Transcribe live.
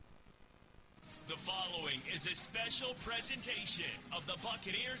The following is a special presentation of the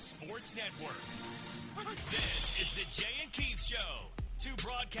Buccaneers Sports Network. This is the Jay and Keith Show. Two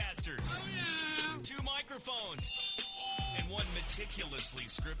broadcasters, two microphones, and one meticulously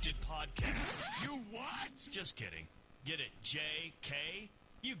scripted podcast. You what? Just kidding. Get it, J.K.?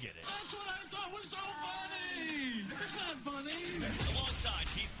 You get it. That's what I thought was so funny. It's not funny. Alongside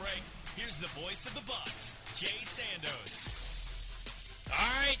Keith Brake, here's the voice of the Bucs, Jay Sandos. All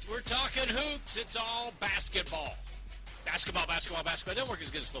right, we're talking hoops. It's all basketball. Basketball. It don't work as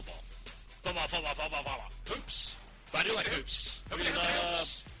good as football. Football. Hoops. But I do like hoops.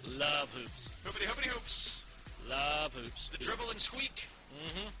 Love hoops. Hoopity hoops. Love hoops. The dribble and squeak.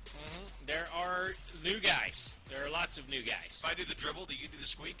 There are new guys. There are lots of new guys. If I do the dribble, do you do the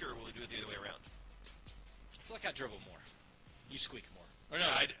squeak, or will you do it the other way around? I feel like I dribble more. You squeak more. Or no,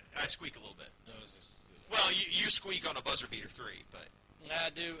 I squeak a little bit. No, it's just, well, you squeak on a buzzer beater 3, but...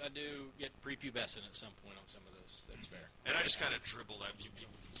 I do get prepubescent at some point on some of those. That's fair. And I just kind of dribble.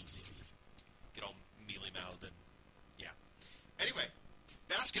 Get all mealy-mouthed and... Yeah. Anyway,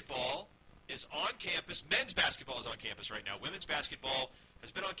 basketball is on campus. Men's basketball is on campus right now. Women's basketball has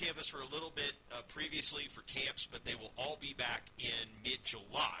been on campus for a little bit previously for camps, but they will all be back in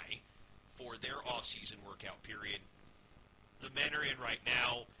mid-July for their off-season workout period. The men are in right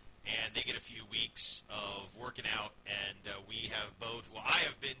now, and they get a few weeks of working out, and we have both, well, I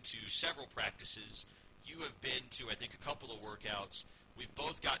have been to several practices. You have been to, I think, a couple of workouts. We've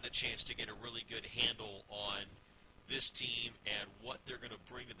both gotten a chance to get a really good handle on this team and what they're going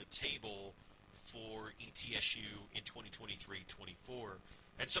to bring to the table for ETSU in 2023-24.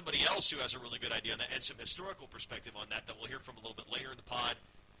 And somebody else who has a really good idea on that and some historical perspective on that we'll hear from a little bit later in the pod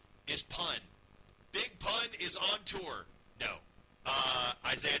is Pun. Big Pun is on tour. No.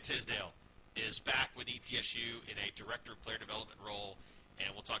 Isaiah Tisdale is back with ETSU in a director of player development role, and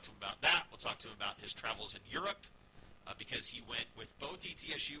we'll talk to him about that. We'll talk to him about his travels in Europe because he went with both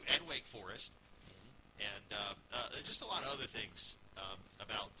ETSU and Wake Forest, and just a lot of other things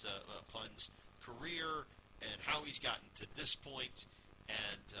about Pun's career and how he's gotten to this point,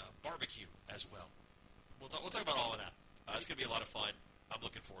 and barbecue as well. We'll talk about all of that. It's going to be a lot of fun. I'm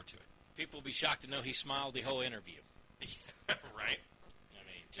looking forward to it. People will be shocked to know he smiled the whole interview. Right. I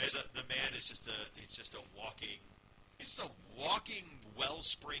mean, the man is just a walking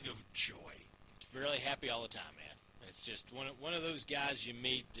wellspring of joy. Really happy all the time, man. It's just one of those guys you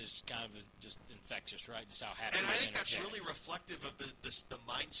meet, just kind of just infectious, right? Just how happy. And I think that's really reflective of the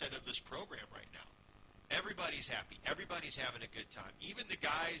mindset of this program right now. Everybody's happy. Everybody's having a good time. Even the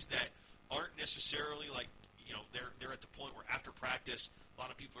guys that aren't necessarily like, they're at the point where after practice, a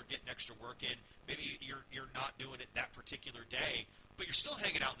lot of people are getting extra work in. Maybe you're not doing it that particular day, but you're still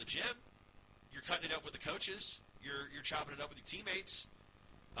hanging out in the gym. You're cutting it up with the coaches. You're chopping it up with your teammates.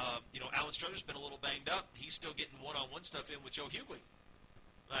 Alan Struther's been a little banged up. He's still getting one-on-one stuff in with Joe Hughley.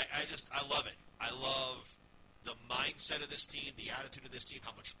 I love it. I love the mindset of this team, the attitude of this team,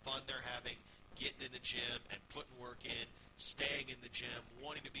 how much fun they're having, getting in the gym and putting work in, staying in the gym,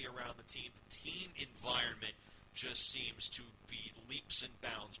 wanting to be around the team. The team environment just seems to be leaps and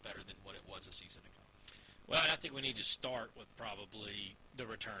bounds better than what it was a season ago. Well, I think we need to start with probably the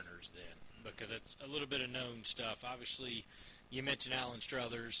returners then, because it's a little bit of known stuff. Obviously, you mentioned Alan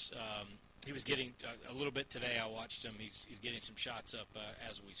Struthers. He was getting a little bit today. I watched him. He's getting some shots up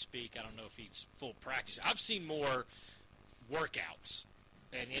as we speak. I don't know if he's full practice. I've seen more workouts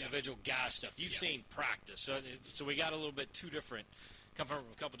and individual guy stuff. You've seen practice. So we got a little bit come from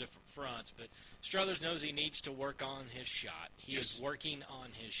a couple different fronts. But Struthers knows he needs to work on his shot. He is working on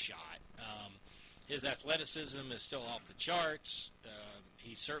his shot. His athleticism is still off the charts.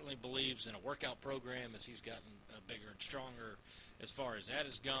 He certainly believes in a workout program as he's gotten bigger and stronger as far as that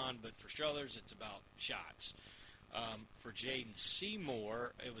has gone. But for Struthers, it's about shots. For Jaden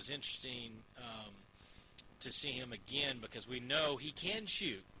Seymour, it was interesting to see him again because we know he can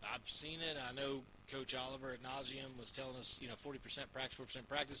shoot. I've seen it. I know Coach Oliver at nauseum was telling us, 40% practice, 40%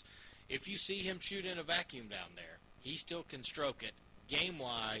 practice. If you see him shoot in a vacuum down there, he still can stroke it.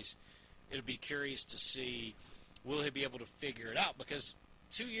 Game-wise, it'll be curious to see will he be able to figure it out because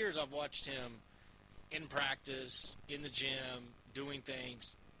 2 years I've watched him in practice, in the gym, doing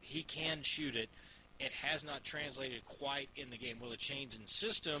things. He can shoot it. It has not translated quite in the game. Will a change in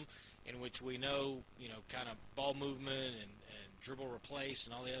system in which we know, kind of ball movement and dribble replace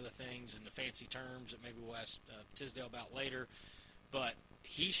and all the other things and the fancy terms that maybe we'll ask Tisdale about later. But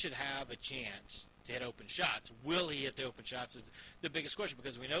he should have a chance to hit open shots. Will he hit the open shots is the biggest question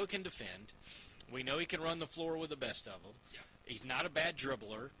because we know he can defend. We know he can run the floor with the best of them. Yeah. He's not a bad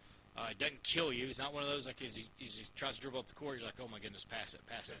dribbler. It doesn't kill you. He's not one of those, like, as he tries to dribble up the court, you're like, oh, my goodness, pass it.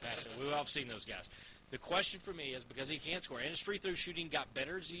 We've all seen those guys. The question for me is, because he can't score, and his free throw shooting got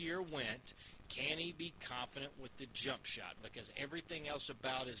better as the year went, can he be confident with the jump shot? Because everything else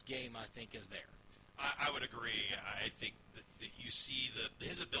about his game, I think, is there. I would agree. I think that you see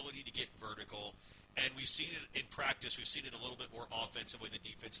his ability to get vertical, and we've seen it in practice. We've seen it a little bit more offensively than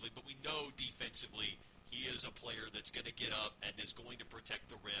defensively, but we know defensively he is a player that's going to get up and is going to protect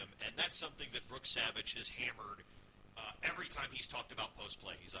the rim, and that's something that Brooks Savage has hammered every time he's talked about post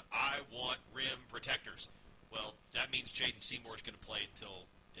play. He's like, I want rim protectors. Well, that means Jaden Seymour is going to play until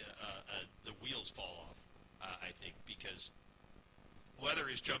the wheels fall off, I think, because whether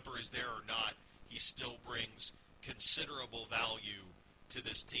his jumper is there or not, he still brings considerable value to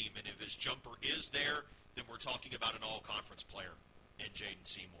this team. And if his jumper is there, then we're talking about an all-conference player in Jaden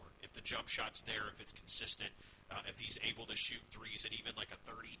Seymour. If the jump shot's there, if it's consistent, if he's able to shoot threes at even like a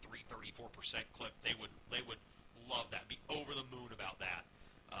 33-34% clip, they would love that, be over the moon about that.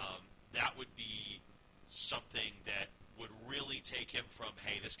 That would be something that would really take him from,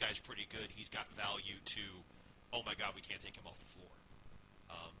 hey, this guy's pretty good, he's got value, to, oh my God, we can't take him off the floor.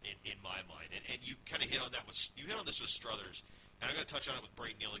 In my mind, and you kind of hit on this with Struthers, and I'm going to touch on it with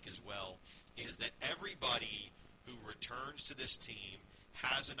Braden Illick as well. Is that everybody who returns to this team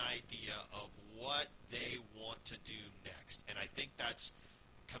has an idea of what they want to do next, and I think that's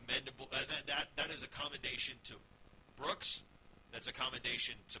commendable. That is a commendation to Brooks. That's a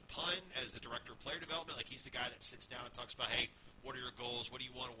commendation to Pun as the director of player development. Like, he's the guy that sits down and talks about, hey, what are your goals? What do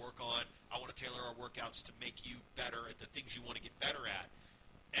you want to work on? I want to tailor our workouts to make you better at the things you want to get better at.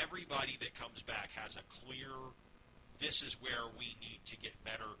 Everybody that comes back has a clear, this is where we need to get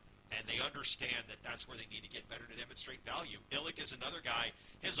better, and they understand that that's where they need to get better to demonstrate value. Illick is another guy.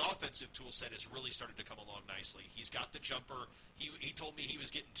 His offensive tool set has really started to come along nicely. He's got the jumper. He told me he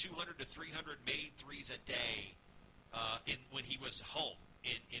was getting 200 to 300 made threes a day when he was home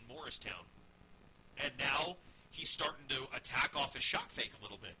in Morristown. And now he's starting to attack off his shot fake a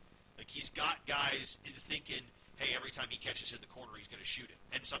little bit. Like, he's got guys thinking, hey, every time he catches in the corner, he's going to shoot it.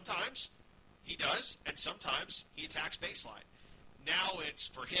 And sometimes he does, and sometimes he attacks baseline. Now it's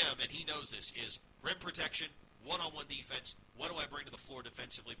for him, and he knows this, is rim protection, one-on-one defense. What do I bring to the floor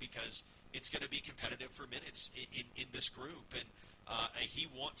defensively? Because it's going to be competitive for minutes in this group. And he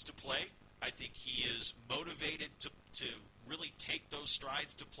wants to play. I think he is motivated to really take those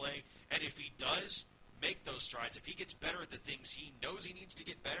strides to play. And if he does make those strides, if he gets better at the things he knows he needs to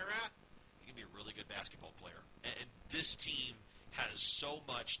get better at, he can be a really good basketball player. And this team has so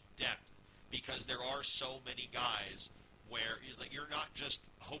much depth because there are so many guys where you're not just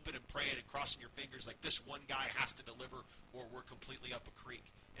hoping and praying and crossing your fingers like this one guy has to deliver or we're completely up a creek.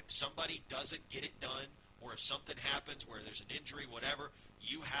 If somebody doesn't get it done or if something happens where there's an injury, whatever,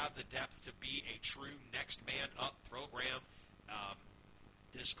 you have the depth to be a true next man up program.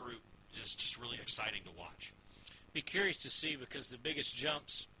 This group is just really exciting to watch. Be curious to see, because the biggest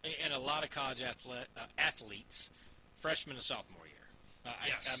jumps in a lot of college athletes, freshman to sophomore year.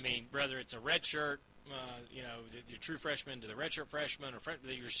 Yes. I mean, whether it's a red shirt, your true freshman to the redshirt freshman,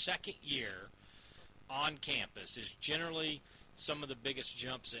 or your second year on campus is generally some of the biggest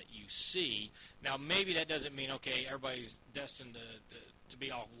jumps that you see. Now, maybe that doesn't mean, okay, everybody's destined to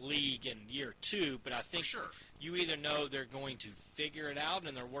be all league in year two, but I think sure. You either know they're going to figure it out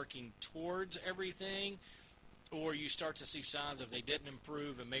and they're working towards everything, or you start to see signs of they didn't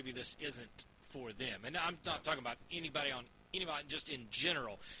improve and maybe this isn't for them. And I'm not talking about anybody, just in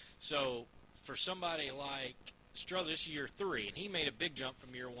general. So for somebody like Struthers, year three, and he made a big jump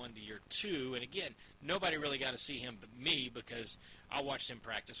from year one to year two. And again, nobody really got to see him but me because I watched him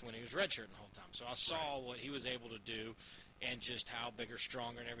practice when he was redshirting the whole time. So I saw what he was able to do and just how bigger,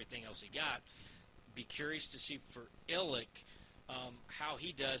 stronger, and everything else he got. Be curious to see for Illick how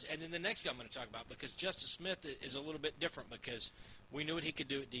he does. And then the next guy I'm going to talk about, because Justice Smith is a little bit different because we knew what he could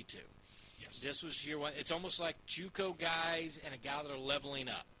do at D2. Yes. This was year one. It's almost like JUCO guys and a guy that are leveling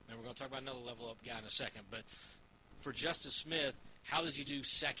up. And we're going to talk about another level up guy in a second. But for Justice Smith, how does he do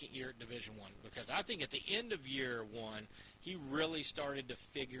second year at Division I? Because I think at the end of year one, he really started to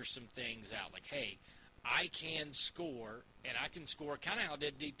figure some things out. Like, hey, I can score, and I can score kind of how I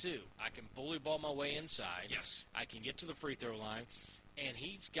did D2. I can bully ball my way inside. Yes. I can get to the free throw line. And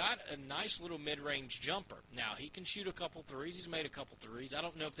he's got a nice little mid-range jumper. Now, he can shoot a couple threes. He's made a couple threes. I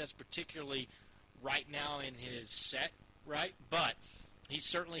don't know if that's particularly right now in his set, right? But he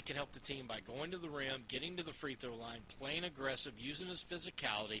certainly can help the team by going to the rim, getting to the free throw line, playing aggressive, using his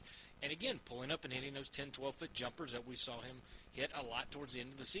physicality, and again, pulling up and hitting those 10, 12-foot jumpers that we saw him hit a lot towards the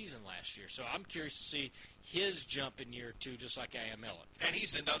end of the season last year. So I'm curious to see his jump in year 2, just like I am Ellick. And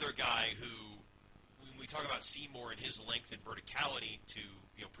he's another guy who, when we talk about Seymour and his length and verticality to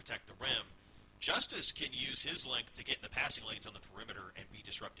protect the rim, Justice can use his length to get in the passing lanes on the perimeter and be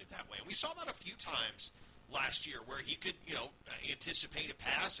disruptive that way. And we saw that a few times last year where he could, anticipate a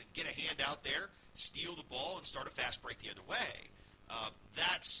pass and get a hand out there, steal the ball, and start a fast break the other way.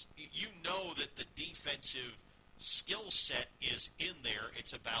 That's that the defensive skill set is in there.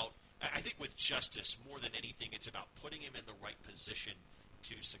 It's about, I think with Justice, more than anything, it's about putting him in the right position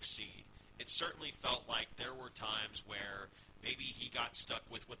to succeed. It certainly felt like there were times where maybe he got stuck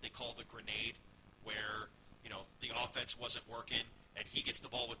with what they call the grenade, where, the offense wasn't working, and he gets the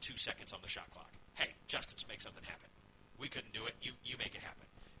ball with 2 seconds on the shot clock. Hey, Justice, make something happen. We couldn't do it. You make it happen.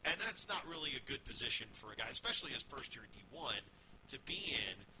 And that's not really a good position for a guy, especially as first-year D1, to be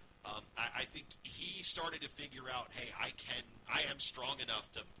in. I think he started to figure out, hey, I am strong enough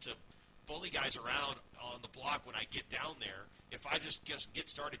to bully guys around on the block when I get down there. If I just get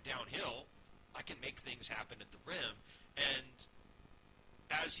started downhill, I can make things happen at the rim. And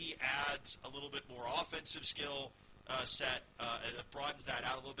as he adds a little bit more offensive skill set, it broadens that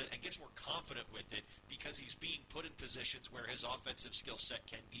out a little bit and gets more confident with it because he's being put in positions where his offensive skill set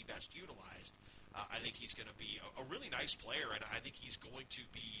can be best utilized. I think he's going to be a really nice player, and I think he's going to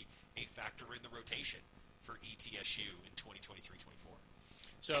be a factor in the rotation for ETSU in 2023-24.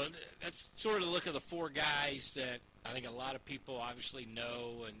 So that's sort of the look of the 4 guys that I think a lot of people obviously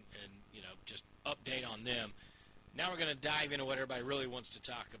know and just update on them. Now we're going to dive into what everybody really wants to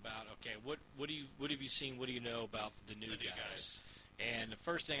talk about. Okay, what have you seen? What do you know about the new guys? And the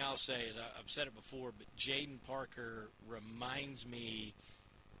first thing I'll say is I've said it before, but Jaden Parker reminds me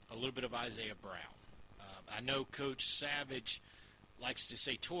a little bit of Isaiah Brown. I know Coach Savage likes to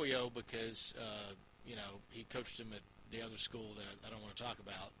say Toyo because he coached him at the other school that I don't want to talk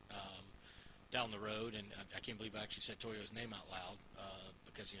about down the road, and I can't believe I actually said Toyo's name out loud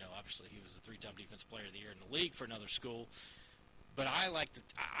because obviously he was the 3-time Defensive Player of the Year in the league for another school. But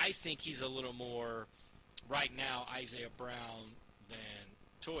I think he's a little more right now Isaiah Brown than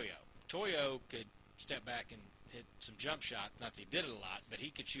Toyo. Toyo could step back and hit some jump shot. Not that he did it a lot, but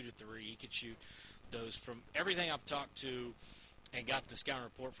he could shoot a 3. He could shoot those. From everything I've talked to and got the scouting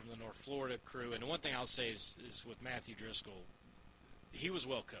report from the North Florida crew, and the one thing I'll say is with Matthew Driscoll, he was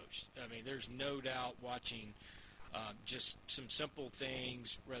well coached. I mean, there's no doubt watching just some simple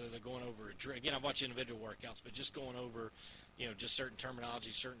things, rather than going over a drill. Again, I've watched individual workouts, but just going over, just certain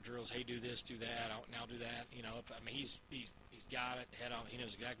terminology, certain drills. Hey, do this, do that. Now do that. He's got it head on. He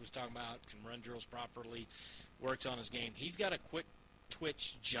knows exactly what he's talking about. Can run drills properly. Works on his game. He's got a quick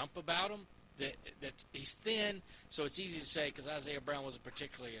twitch jump about him. That he's thin, so it's easy to say because Isaiah Brown wasn't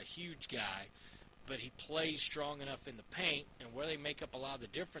particularly a huge guy, but he plays strong enough in the paint, and where they make up a lot of the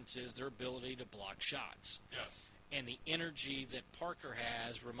difference is their ability to block shots. Yeah. And the energy that Parker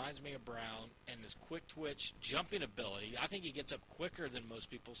has reminds me of Brown, and this quick twitch jumping ability. I think he gets up quicker than most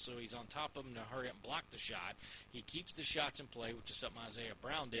people, so he's on top of him to hurry up and block the shot. He keeps the shots in play, which is something Isaiah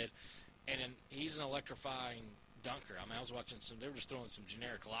Brown did, and then he's an electrifying dunker. I was watching they were just throwing some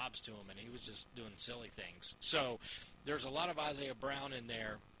generic lobs to him, and he was just doing silly things. So there's a lot of Isaiah Brown in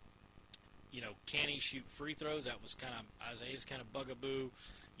there. Can he shoot free throws? That was kind of Isaiah's kind of bugaboo.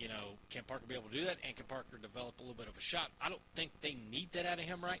 Can Parker be able to do that? And can Parker develop a little bit of a shot? I don't think they need that out of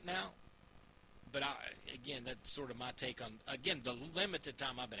him right now. But, again, that's sort of my take on, again, the limited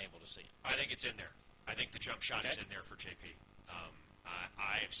time I've been able to see him. I think it's in there. I think the jump shot is in there for JP.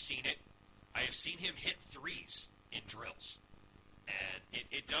 I have seen it. I have seen him hit threes in drills. And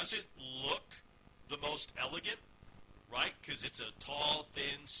it doesn't look the most elegant, right? Because it's a tall,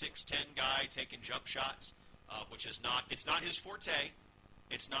 thin, 6'10" guy taking jump shots, which is it's not his forte.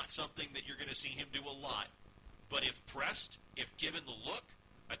 It's not something that you're going to see him do a lot. But if pressed, if given the look,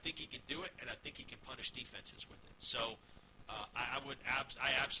 I think he can do it, and I think he can punish defenses with it. So I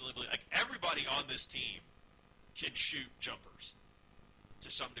absolutely believe, everybody on this team can shoot jumpers to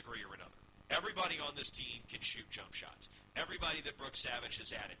some degree or another. Everybody on this team can shoot jump shots. Everybody that Brooks Savage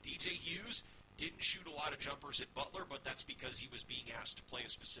has added. DJ Hughes didn't shoot a lot of jumpers at Butler, but that's because he was being asked to play a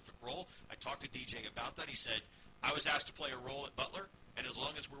specific role. I talked to DJ about that. He said, I was asked to play a role at Butler, and as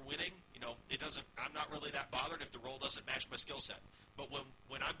long as we're winning, I'm not really that bothered if the role doesn't match my skill set. But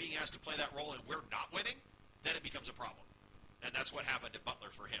when I'm being asked to play that role and we're not winning, then it becomes a problem. And that's what happened at Butler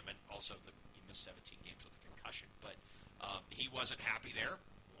for him, and also he missed 17 games with a concussion. But he wasn't happy there,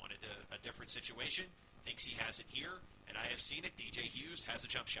 wanted a different situation. thinks he has it here, and I have seen it. DJ Hughes has a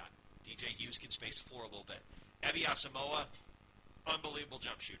jump shot. DJ Hughes can space the floor a little bit. Ebi Asamoah, unbelievable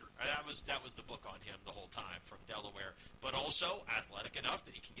jump shooter. That was the book on him the whole time from Delaware, but also athletic enough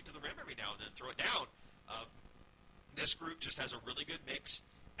that he can get to the rim every now and then and throw it down. This group just has a really good mix.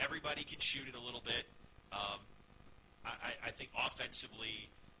 Everybody can shoot it a little bit. I think offensively,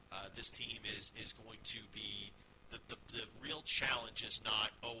 this team is going to be the real challenge is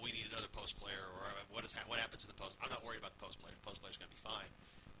not, we need another post player, or what happens in the post. I'm not worried about the post player. The post player's going to be fine.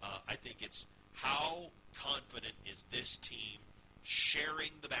 I think it's how confident is this team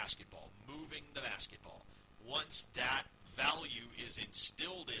sharing the basketball, moving the basketball. Once that value is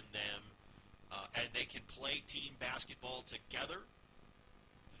instilled in them and they can play team basketball together,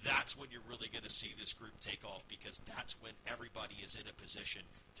 that's when you're really going to see this group take off, because that's when everybody is in a position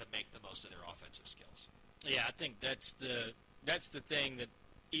to make the most of their offensive skills. Yeah, I think that's the thing that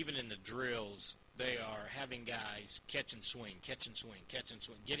even in the drills, they are having guys catch and swing,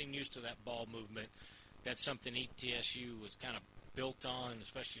 getting used to that ball movement. That's something ETSU was kind of built on,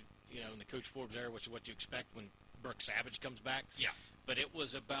 especially in the Coach Forbes era, which is what you expect when Brooks Savage comes back. Yeah. But it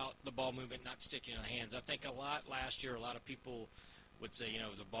was about the ball movement not sticking in the hands. I think a lot last year, a lot of people would say,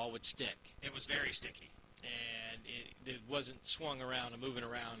 the ball would stick. It was very sticky. And it wasn't swung around and moving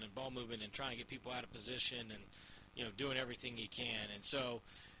around and ball moving and trying to get people out of position and, doing everything he can. And so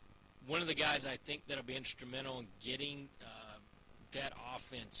one of the guys I think that'll be instrumental in getting that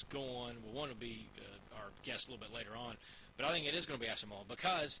offense going will want to be our guest a little bit later on. But I think it is going to be Asamoah,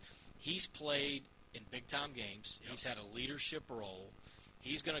 because he's played in big-time games. Yep. He's had a leadership role.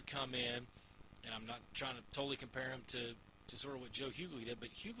 He's going to come in, and I'm not trying to totally compare him to sort of what Joe Hughley did, but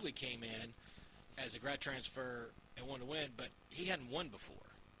Hughley came in as a grad transfer and wanted to win, but he hadn't won before.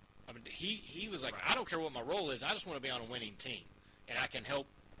 I mean, he was like, right. I don't care what my role is. I just want to be on a winning team, and I can help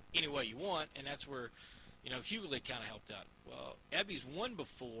any way you want, and that's where, Hughley kind of helped out. Well, Ebi's won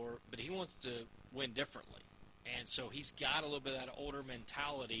before, but he wants to win differently, and so he's got a little bit of that older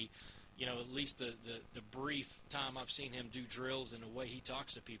mentality. At least the brief time I've seen him do drills and the way he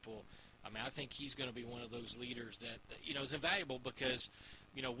talks to people, I mean, I think he's going to be one of those leaders that, is invaluable, because,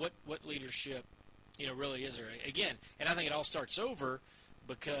 what leadership, really is there. Again, and I think it all starts over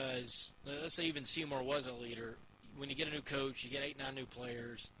because, let's say even Seymour was a leader. When you get a new coach, you get 8, 9 new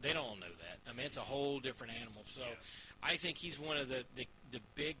players. They don't all know that. I mean, it's a whole different animal. So I think he's one of the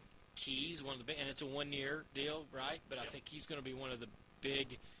big keys, and it's a 1-year deal, right? But I think he's going to be one of the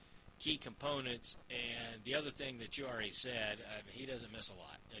big key components. And the other thing that you already said, he doesn't miss a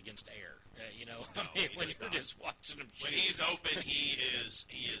lot against air. No, when you're just watching him shoot. When he's open, he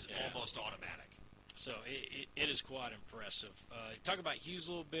is almost automatic. So it is quite impressive. Talk about Hughes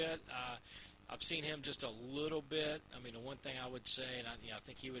a little bit. I've seen him just a little bit. I mean, the one thing I would say, and I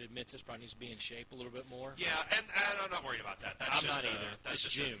think he would admit this, probably needs to be in shape a little bit more. Yeah, and I'm not worried about that. I'm not either. That's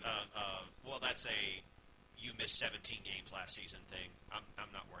just June. That's a you missed 17 games last season thing.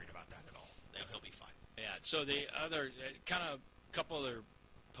 I'm not worried about that at all. He'll be fine. Yeah. So the other kind of couple other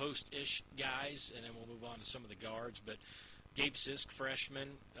post-ish guys, and then we'll move on to some of the guards. But Gabe Sisk, freshman,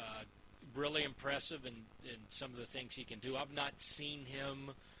 really impressive in some of the things he can do. I've not seen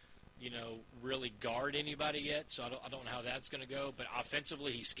him, really guard anybody yet, so I don't know how that's going to go. But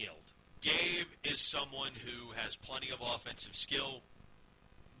offensively, he's skilled. Gabe is someone who has plenty of offensive skill,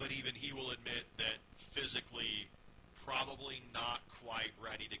 but even he will admit that physically probably not quite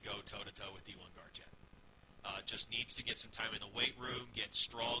ready to go toe-to-toe with D1 guard yet. Just needs to get some time in the weight room, get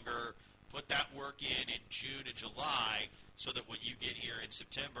stronger, put that work in June and July, so that when you get here in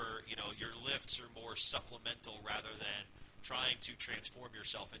September, your lifts are more supplemental rather than trying to transform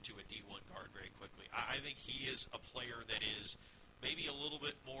yourself into a D1 guard very quickly. I think he is a player that is maybe a little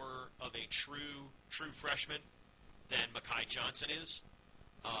bit more of a true freshman than Mekhi Johnson is.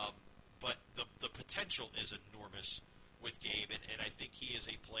 But the potential is enormous with Gabe, and I think he is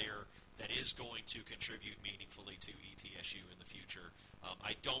a player that is going to contribute meaningfully to ETSU in the future.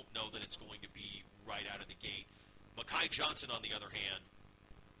 I don't know that it's going to be right out of the gate. Mekhi Johnson, on the other hand,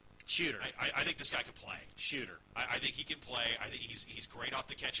 shooter. I think this guy can play. Shooter. I think he can play. I think he's great off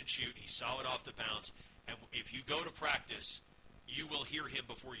the catch and shoot. He's solid off the bounce. And if you go to practice, you will hear him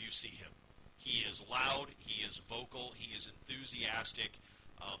before you see him. He is loud. He is vocal. He is enthusiastic.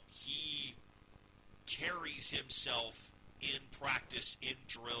 He carries himself in practice, in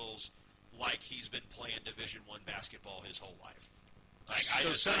drills, like he's been playing Division I basketball his whole life.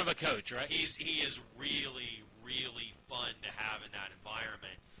 Son of a coach, right? He is really, really fun to have in that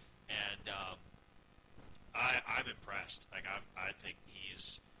environment, and I'm impressed. I think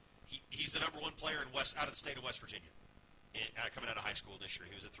he's the number one player out of the state of West Virginia. coming out of high school this year.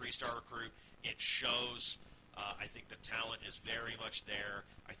 He was a 3-star recruit. It shows. I think the talent is very much there.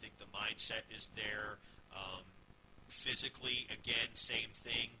 I think the mindset is there. Physically, again, same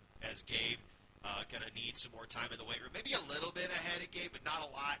thing as Gabe. Going to need some more time in the weight room. Maybe a little bit ahead of Gabe, but not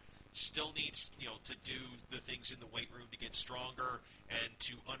a lot. Still needs, to do the things in the weight room to get stronger and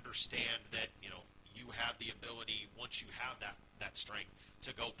to understand that, you have the ability, once you have that strength,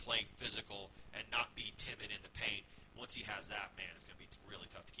 to go play physical and not be timid in the paint. Once he has that, man, it's going to be really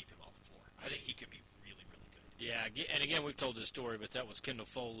tough to keep him off the floor. I think he could be really, really good. Yeah, and again, we've told this story, but that was Kendall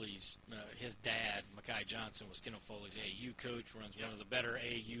Foley's, his dad, Makai Johnson, was Kendall Foley's AAU coach, runs one of the better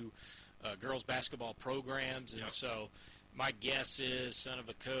AAU girls basketball programs, and so my guess is son of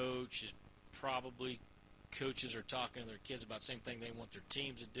a coach is probably coaches are talking to their kids about the same thing they want their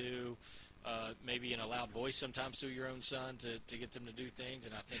teams to do, maybe in a loud voice sometimes to your own son to get them to do things,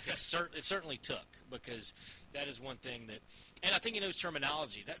 and I think it certainly took, because that is one thing that, and I think he knows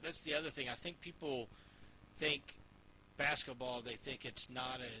terminology. That's the other thing. I think people think basketball, they think it's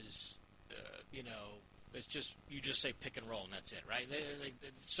not as, it's just, you just say pick and roll and that's it, right?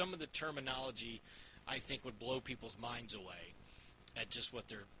 Some of the terminology, I think, would blow people's minds away at just what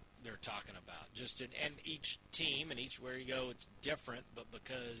they're talking about. And each team and each where you go, it's different, but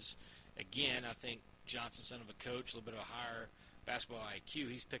because, again, I think Johnson's son of a coach, a little bit of a higher basketball IQ,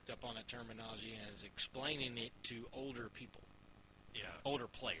 he's picked up on that terminology and is explaining it to older people. Yeah. Older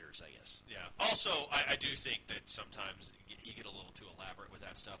players, I guess. Yeah. Also, I do think that sometimes you get a little too elaborate with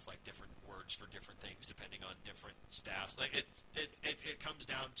that stuff, like different words for different things depending on different staffs. Like it comes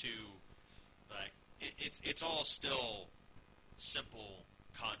down to like it's all still simple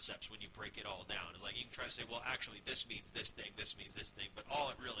concepts when you break it all down. It's like you can try to say, well, actually, this means this thing, but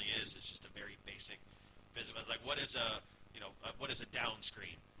all it really is just a very basic physical. It's like what is a down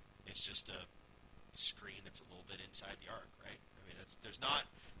screen? It's just a screen that's a little bit inside the arc, right? I mean, there's not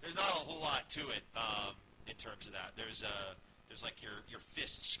a whole lot to it in terms of that. There's like your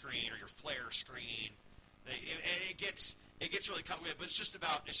fist screen or your flare screen. It gets really complicated, but it's just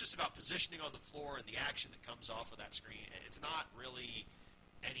about positioning on the floor and the action that comes off of that screen. It's not really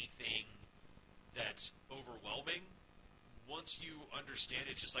anything that's overwhelming. Once you understand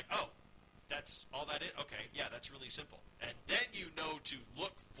it, it's just like, oh, that's all that is? Okay, yeah, that's really simple. And then you know to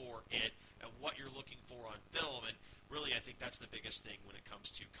look for it and what you're looking for on film. And really, I think that's the biggest thing when it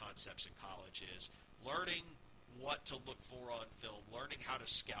comes to concepts in college is learning what to look for on film, learning how to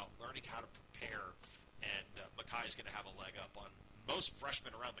scout, learning how to prepare. And Makai's going to have a leg up on most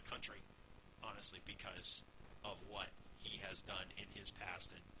freshmen around the country, honestly, because of what he has done in his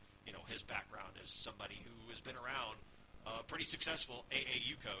past and, his background as somebody who has been around a pretty successful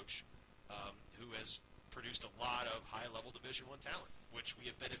AAU coach who has produced a lot of high-level Division I talent, which we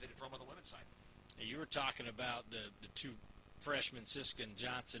have benefited from on the women's side. You were talking about the two freshmen, Siska and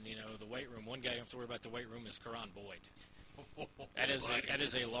Johnson, the weight room. One guy you don't have to worry about the weight room is Karan Boyd. That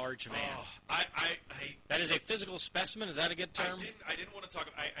is a large man. That is a physical specimen. Is that a good term? I didn't want to talk.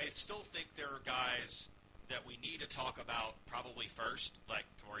 I still think there are guys that we need to talk about probably first, like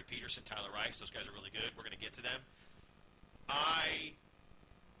Kamari Peterson, Tyler Rice. Those guys are really good. We're going to get to them.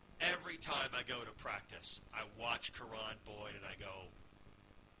 Every time I go to practice, I watch Karan Boyd and I go,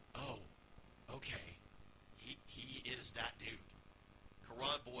 oh, okay, he is that dude.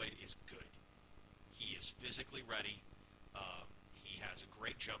 Karan Boyd is good. He is physically ready. He has a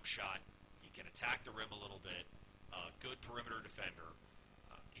great jump shot. He can attack the rim a little bit. Good perimeter defender.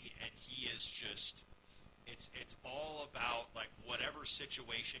 And he is just, it's all about, like, whatever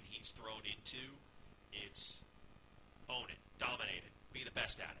situation he's thrown into, it's own it, dominate it, be the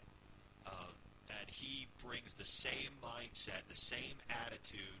best at it. And he brings the same mindset, the same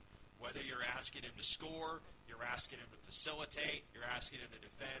attitude, whether you're asking him to score, you're asking him to facilitate, you're asking him to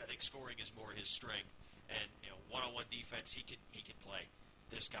defend. I think scoring is more his strength. And one-on-one defense, he can play.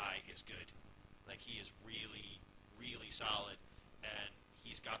 This guy is good. Like, he is really, really solid, and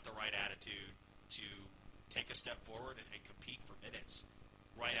he's got the right attitude to take a step forward and compete for minutes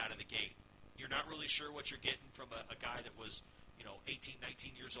right out of the gate. You're not really sure what you're getting from a guy that was 18,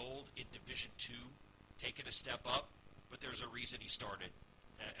 19 years old in Division II, taking a step up, but there's a reason he started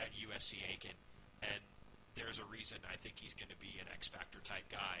at USC Aiken, and there's a reason I think he's going to be an X-Factor type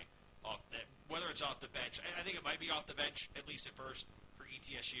guy, whether it's off the bench. I think it might be off the bench, at least at first, for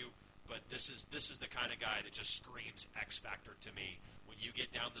ETSU, but this is the kind of guy that just screams X-Factor to me. When you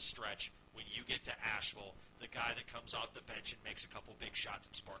get down the stretch, when you get to Asheville, the guy that comes off the bench and makes a couple big shots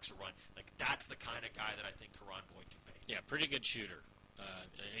and sparks a run, like that's the kind of guy that I think Karan Boyd can be. Yeah, pretty good shooter.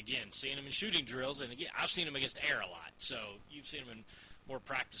 Again, seeing him in shooting drills, and again, I've seen him against air a lot. So you've seen him in more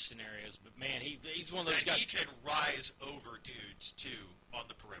practice scenarios. But, man, he's one of those and guys. he can rise over dudes, too, on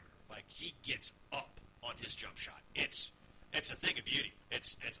the perimeter. Like, he gets up on his jump shot. It's a thing of beauty.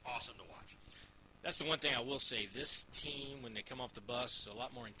 It's awesome to watch. That's the one thing I will say. This team, when they come off the bus, is a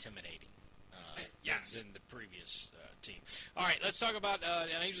lot more intimidating Yes. than the previous team. All right, let's talk about,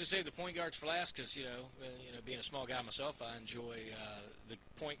 and I usually save the point guards for last because, being a small guy myself, I enjoy the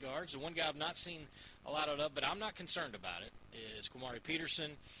point guards. The one guy I've not seen a lot of, but I'm not concerned about it, is Kamari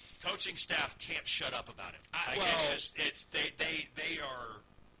Peterson. Coaching staff can't shut up about it.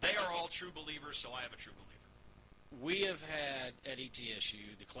 They are all true believers, so I am a true believer. We have had at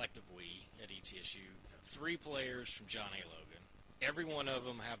ETSU, the collective we at ETSU, 3 players from John A. Logan. Every one of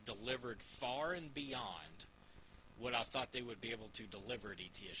them have delivered far and beyond what I thought they would be able to deliver at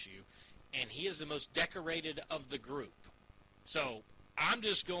ETSU, and he is the most decorated of the group. So I'm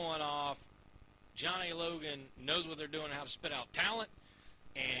just going off. John A. Logan knows what they're doing, how to spit out talent,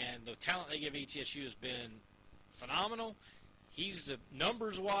 and the talent they give ETSU has been phenomenal. He's the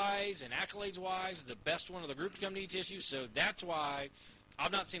numbers-wise and accolades-wise the best one of the group to come to ETSU, so that's why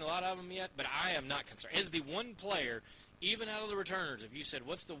I've not seen a lot of them yet, but I am not concerned. Is the one player, even out of the returners, if you said,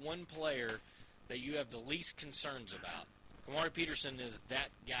 what's the one player that you have the least concerns about? Kamari Peterson is that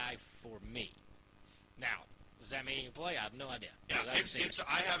guy for me. Now, does that mean he can play? I have no idea. Yeah,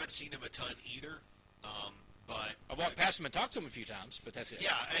 I haven't seen him a ton either, but I've walked past him and talked to him a few times, but that's it.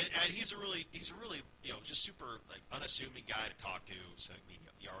 Yeah, and he's a really just super unassuming guy to talk to. So I mean,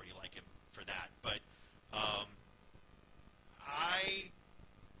 you already like him for that. But I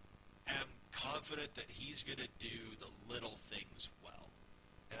am confident that he's going to do the little things well,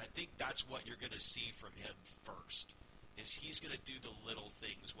 and I think that's what you're going to see from him first. Is he's going to do the little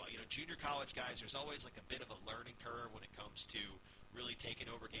things well. Junior college guys, there's always like a bit of a learning curve when it comes to really taking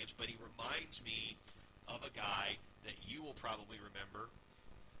over games. But he reminds me of a guy that you will probably remember,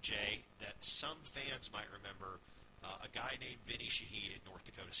 Jay, that some fans might remember, a guy named Vinny Shaheed at North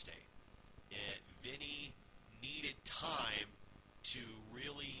Dakota State. Vinny needed time to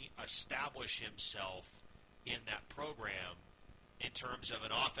really establish himself in that program in terms of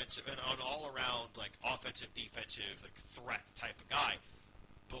an offensive and an all-around offensive, defensive threat type of guy.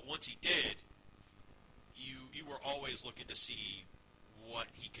 But once he did, you were always looking to see what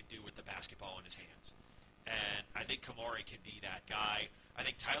he could do with the basketball in his hands. And I think Kamari can be that guy. I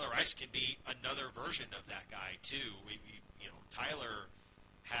think Tyler Rice can be another version of that guy too. Tyler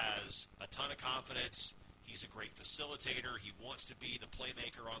has a ton of confidence. He's a great facilitator. He wants to be the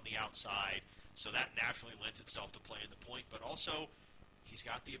playmaker on the outside, so that naturally lends itself to playing the point. But also, he's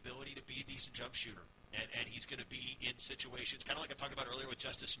got the ability to be a decent jump shooter, and he's going to be in situations, kind of like I talked about earlier with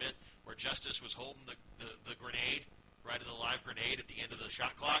Justice Smith, where Justice was holding the grenade, right, of the live grenade at the end of the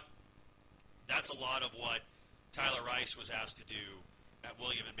shot clock. That's a lot of what Tyler Rice was asked to do at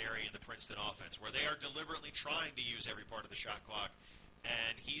William & Mary in the Princeton offense, where they are deliberately trying to use every part of the shot clock,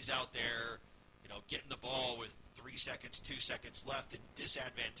 and he's out there getting the ball with 3 seconds, 2 seconds left in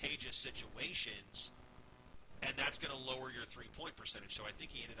disadvantageous situations, and that's going to lower your three-point percentage. So I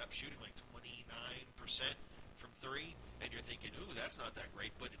think he ended up shooting like 29% from three, and you're thinking, ooh, that's not that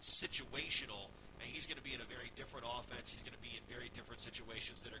great, but it's situational, and he's going to be in a very different offense. He's going to be in very different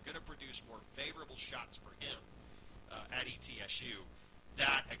situations that are going to produce more favorable shots for him at ETSU.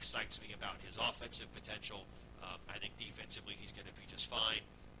 That excites me about his offensive potential. I think defensively he's going to be just fine.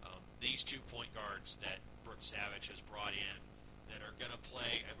 These 2 point guards that Brooks Savage has brought in that are going to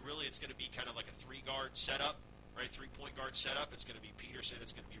play, and really it's going to be kind of like a 3-guard setup, right? 3-point guard setup. It's going to be Peterson, it's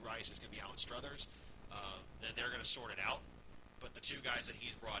going to be Rice, it's going to be Alan Struthers. Then they're going to sort it out. But the 2 guys that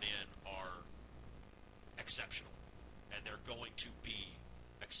he's brought in are exceptional, and they're going to be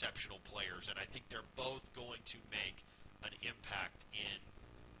exceptional players. And I think they're both going to make an impact in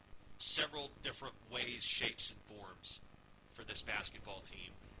several different ways, shapes, and forms for this basketball team,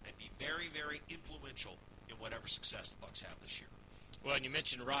 and be very, very influential in whatever success the Bucks have this year. Well, and you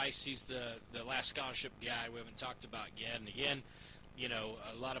mentioned Rice. He's the last scholarship guy we haven't talked about yet. And again,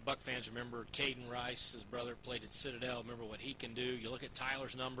 a lot of Buck fans remember Caden Rice. His brother played at Citadel. Remember what he can do. You look at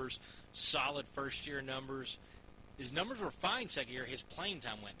Tyler's numbers, solid first-year numbers. His numbers were fine second year. His playing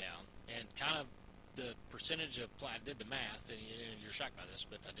time went down, and kind of the percentage of play. I did the math, and you're shocked by this,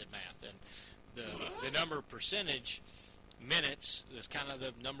 but I did math. And the number percentage minutes is kind of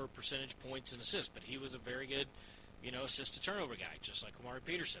the number of percentage points and assists. But he was a very good, assist-to-turnover guy, just like Kamari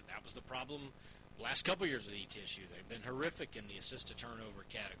Peterson. That was the problem the last couple years of the ETSU. They've been horrific in the assist-to-turnover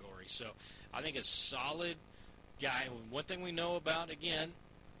category. So I think a solid guy. One thing we know about, again,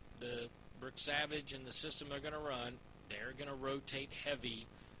 the Brooks Savage and the system they're going to run, they're going to rotate heavy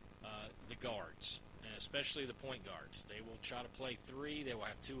the guards. and especially the point guards. They will try to play three. They will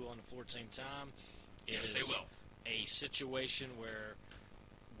have two on the floor at the same time. Yes, they will. A situation where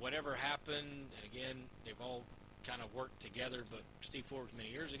whatever happened, and again, they've all kind of worked together, but Steve Forbes many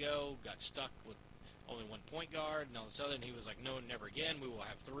years ago got stuck with only one point guard and all this other, and he was like, no, never again. We will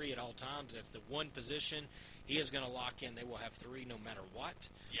have three at all times. That's the one position he is going to lock in. They will have three no matter what.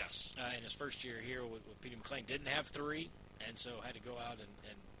 Yes. In his first year here, with Peter McClain didn't have three, and so had to go out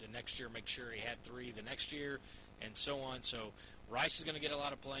and the next year make sure he had three the next year, and so on. So Rice is going to get a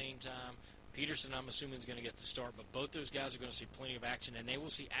lot of playing time. Peterson, I'm assuming, is going to get the start, but both those guys are going to see plenty of action, and they will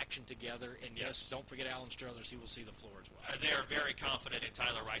see action together. And yes, don't forget Alan Struthers; he will see the floor as well. They are very confident in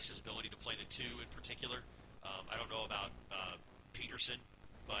Tyler Rice's ability to play the two in particular. I don't know about Peterson,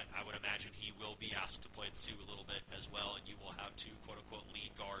 but I would imagine he will be asked to play the two a little bit as well, and you will have two quote-unquote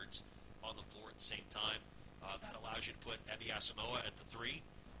lead guards on the floor at the same time. That allows you to put Ebi Asamoah at the three,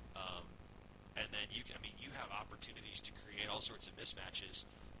 and then you have opportunities to create all sorts of mismatches.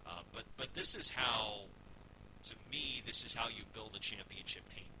 But this is how, to me, this is how you build a championship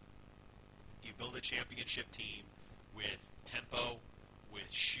team. You build a championship team with tempo,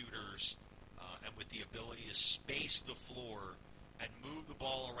 with shooters, and with the ability to space the floor and move the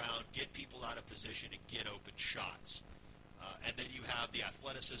ball around, get people out of position, and get open shots. And then you have the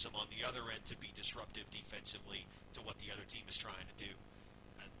athleticism on the other end to be disruptive defensively to what the other team is trying to do.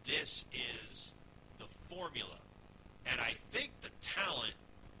 This is the formula. And I think the talent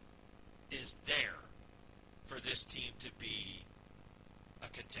is there for this team to be a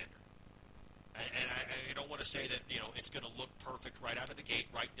contender. And I don't want to say that, it's going to look perfect right out of the gate,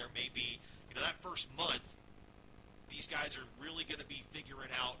 right? There may be, that first month, these guys are really going to be figuring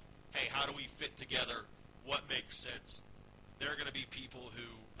out, hey, how do we fit together? What makes sense? There are going to be people who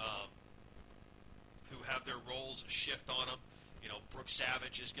have their roles shift on them. Brooks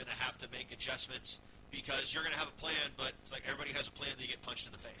Savage is going to have to make adjustments because you're going to have a plan, but it's like everybody has a plan until you get punched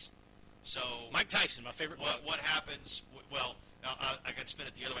in the face. So Mike Tyson, my favorite. What happens? Well, I got to spin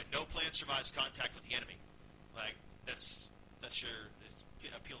it the other way. No plan survives contact with the enemy. Like that's your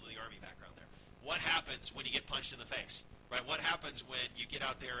appeal to the Army background there. What happens when you get punched in the face? Right. What happens when you get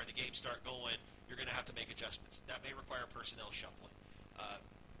out there and the games start going? You're going to have to make adjustments. That may require personnel shuffling.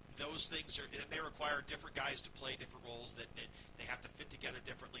 Those things it may require different guys to play different roles that they have to fit together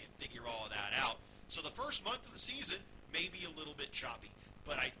differently and figure all of that out. So the first month of the season may be a little bit choppy.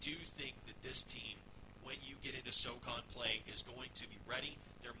 But I do think that this team, when you get into SoCon play, is going to be ready.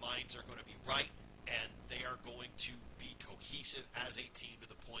 Their minds are going to be right, and they are going to be cohesive as a team to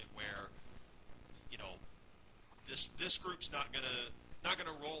the point where, this group's not going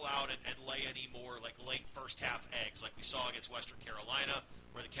to roll out and lay any more like late first half eggs like we saw against Western Carolina,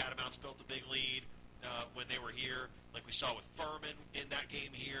 where the Catamounts built a big lead when they were here, like we saw with Furman in that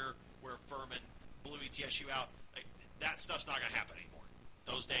game here, where Furman blew ETSU out. Like, that stuff's not going to happen anymore.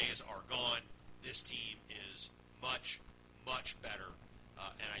 Those days are gone. This team is much, much better,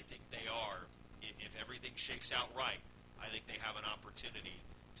 and I think they are. If everything shakes out right, I think they have an opportunity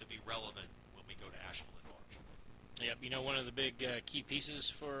to be relevant when we go to Asheville in March. Yep, one of the big key pieces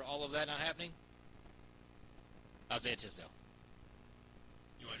for all of that not happening? Isaiah Tisdale.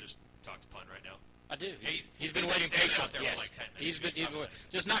 You want to just talk to Pun right now? I do. Hey, he's been waiting patiently. Out there yes. for like 10 minutes. He's been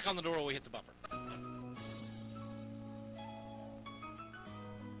just knock on the door while we hit the bumper.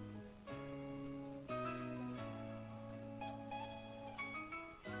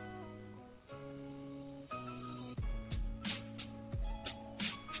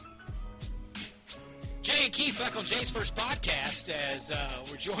 Jay and Keith back on Jay's first podcast as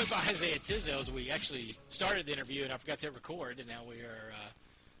we're joined by Isaiah Tisdale as we actually started the interview and I forgot to hit record, and now we are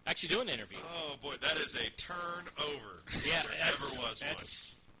actually doing the interview. Oh, boy, that is a turnover. Yeah, there ever was one.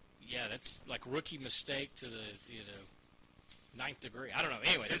 Yeah, that's like rookie mistake to the, ninth degree. I don't know.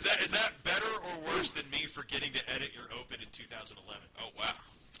 Anyway. Is that better or worse than me forgetting to edit your open in 2011? Oh, wow.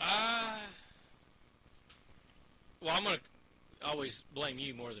 Well, I'm going to always blame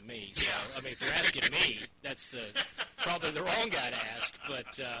you more than me. So, I mean, if you're asking me, that's probably the wrong guy to ask.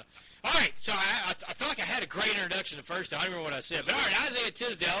 But, all right, so I feel like I had a great introduction at first. I don't remember what I said. But, all right, Isaiah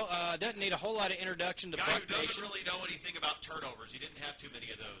Tisdale doesn't need a whole lot of introduction to Buck Buck Nation. Nation. Doesn't really know anything about turnovers. He didn't have too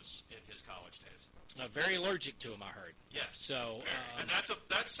many of those in his college days. Very allergic to him, I heard. Yes. So, and that's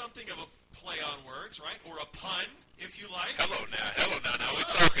something of a play on words, right? Or a pun, if you like. Hello now. Now we're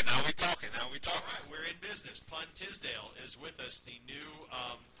talking. All right, we're in business. Pun Tisdale is with us, the new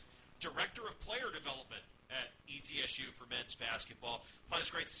Director of Player Development at ETSU for men's basketball. Pun, it's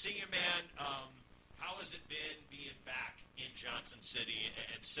great to see you, man. How has it been being back in Johnson City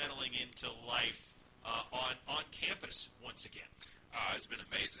and settling into life on campus once again? It's been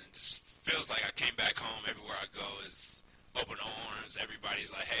amazing. Just feels like I came back home. Everywhere I go is open arms.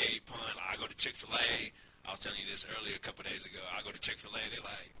 Everybody's like, hey, Pun, I go to Chick-fil-A. I was telling you this earlier a couple of days ago. I go to Chick-fil-A, and they're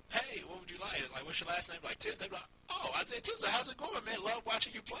like, hey, what would you like? Like, what's your last name? Like, Tisdale. They're like, oh, I said, Tisdale, how's it going, man? Love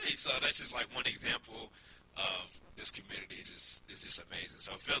watching you play. So that's just like one example of this community. It's just amazing.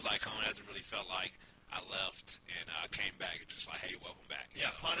 So it feels like home. It hasn't really felt like I left and I came back and just like, hey, welcome back. Yeah,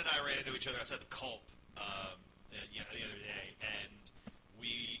 so, Pun and I ran into each other outside the Culp the other day, and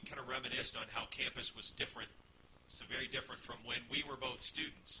we kind of reminisced on how campus was different. So very different from when we were both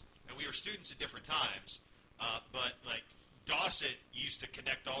students. And we were students at different times. But like Dawson used to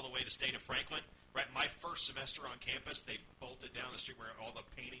connect all the way to State of Franklin. Right, my first semester on campus, they bolted down the street where all the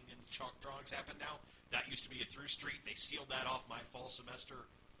painting and chalk drawings happen now. That used to be a through street. They sealed that off my fall semester,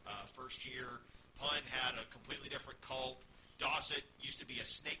 first year. Pun had a completely different Culp. Dawson used to be a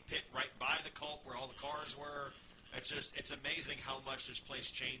snake pit right by the Culp where all the cars were. It's amazing how much this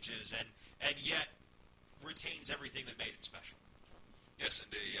place changes and yet retains everything that made it special. Yes,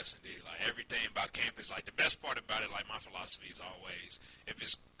 indeed. Yes, indeed. Like, everything about campus, like, the best part about it, like, my philosophy is always, if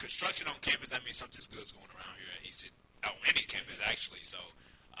it's construction on campus, that means something's good's going around here at ETSU. On any campus, actually. So,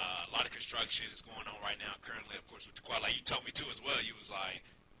 a lot of construction is going on right now currently, of course, with the quad. Like, you told me, too, as well. You was like,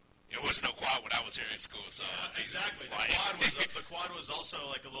 there wasn't no quad when I was here in school. So exactly. The quad was also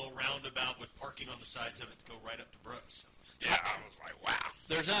like a little roundabout with parking on the sides of it to go right up to Brooks. Yeah, I was like, wow.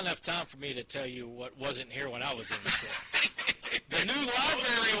 There's not enough time for me to tell you what wasn't here when I was in school. The new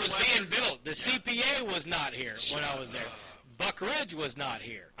library was being built. The CPA was not here when I was there. Buck Ridge was not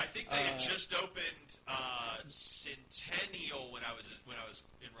here. I think they had just opened Centennial when I was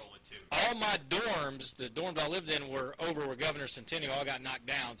enrolling too. All my dorms, the dorms I lived in, were over where Governor Centennial all got knocked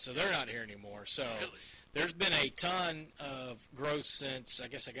down, so they're not here anymore. So Really? There's been a ton of growth since I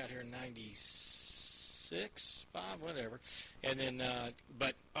guess I got here in '96, '5, whatever. And then,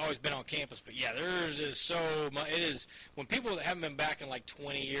 but always been on campus. But yeah, there's just so much. It is when people that haven't been back in like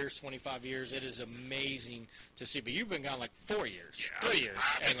 20 years, 25 years. It is amazing to see. But you've been gone like 4 years, 3 years.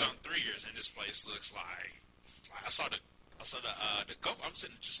 I've been gone 3 years, and this place looks like I saw the go. I'm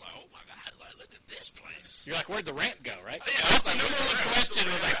sitting just like, oh my god, like look at this place. You're like, where'd the ramp go, right? Yeah, I was like, number one question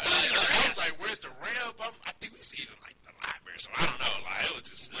was like, I was like, where's the ramp? I think we stayed in like the library, so I don't know. Like it was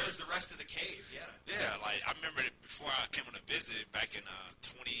just. Where's the rest of the cave? Yeah. Yeah, like I remember it before I came on a visit back in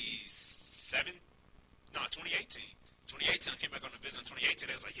 2018. 2018, I came back on a visit in 2018.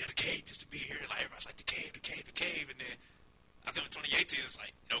 They was like, yeah, the cave used to be here. Like everybody's like, the cave. And then I come in 2018. It's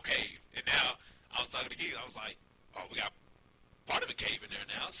like no cave. And now I was talking to Keith. I was like, oh, we got part of a cave in there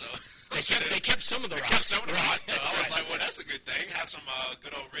now. So they kept some of the rocks. So I was like, well, that's a good thing. Have some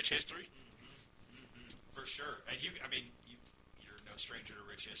good old rich history. For sure. And you're no stranger to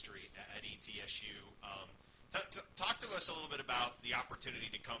rich history at ETSU. Talk to us a little bit about the opportunity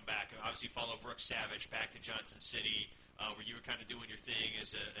to come back. Obviously, follow Brooks Savage back to Johnson City, where you were kind of doing your thing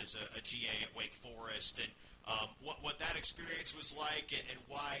as a GA at Wake Forest, and what that experience was like, and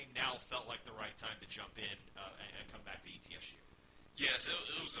why now felt like the right time to jump in and come back to ETSU. Yes, it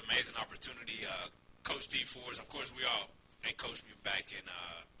was an amazing opportunity. Coach D. Fords, of course, they coached me back in,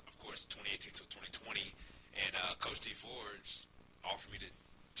 of course, 2018 to 2020, and Coach D. Fords offered me the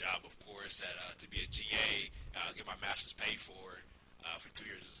job, of course, to be a GA, get my master's paid for 2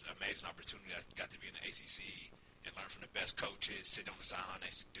 years. It was an amazing opportunity. I got to be in the ACC and learn from the best coaches, sit on the sideline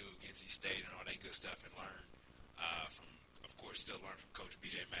next to Duke, NC State, and all that good stuff, and learn still learn from Coach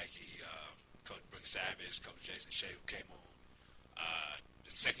B.J. Mackey, Coach Brooks Savage, Coach Jason Shea, who came on.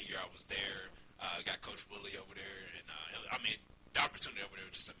 The second year I was there, got Coach Willie over there, and the opportunity over there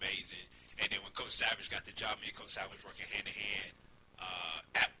was just amazing. And then when Coach Savage got the job, me and Coach Savage working hand-in-hand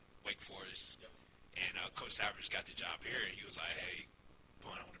at Wake Forest. Yep. And Coach Savage got the job here, and he was like, hey,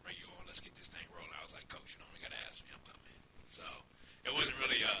 boy, I want to bring you on. Let's get this thing rolling. I was like, Coach, we got to ask me. I'm coming. So it wasn't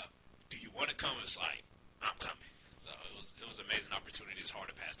really, do you want to come? It's like, I'm coming. So it was an amazing opportunity. It's hard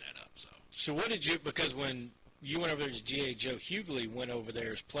to pass that up. So what did you, because when you went over there as GA, Joe Hughley went over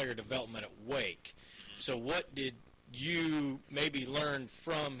there as player development at Wake. Mm-hmm. So what did you maybe learn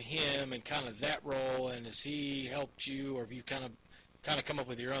from him and kind of that role, and has he helped you, or have you kind of come up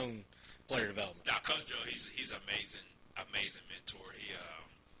with your own player development? Now, Coach Joe, he's an amazing mentor.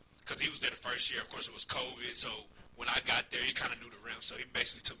 Because he was there the first year. Of course, it was COVID, so when I got there, he kind of knew the rim, so he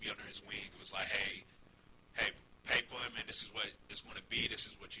basically took me under his wing. It was like, hey, man, this is what it's going to be. This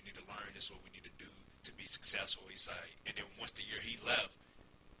is what you need to learn. This is what we need to do to be successful. He said, and then once the year he left,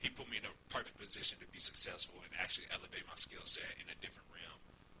 he put me in a perfect position to be successful and actually elevate my skill set in a different realm,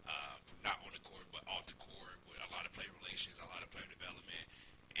 from not on the court but off the court, with a lot of player relations, a lot of player development.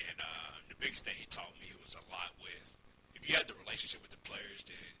 And the biggest thing he taught me was a lot with if you have the relationship with the players,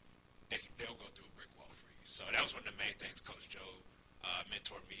 then they'll go through a brick wall for you. So that was one of the main things Coach Joe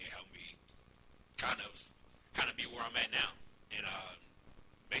mentored me and helped me kind of be where I'm at now. And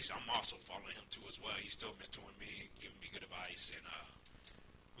basically, I'm also following him too as well. He's still mentoring me, giving me good advice, and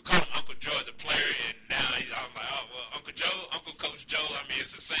we call him Uncle Joe as a player, and now I'm like, oh well, Uncle Joe, Uncle Coach Joe. I mean,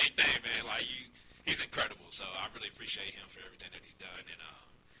 it's the same thing, man. Like he's incredible. So I really appreciate him for everything that he's done, and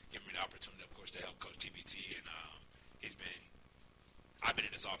giving me the opportunity, of course, to help Coach TBT. And I've been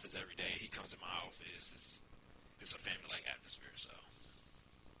in his office every day. He comes in my office. It's a family-like atmosphere. So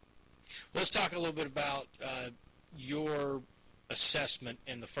let's talk a little bit about your assessment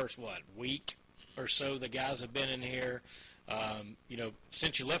in the first, week or so the guys have been in here.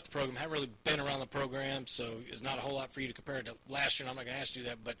 Since you left the program, haven't really been around the program, so it's not a whole lot for you to compare it to last year, and I'm not going to ask you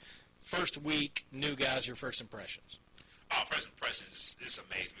that, but first week, new guys, your first impressions. Oh, first impressions is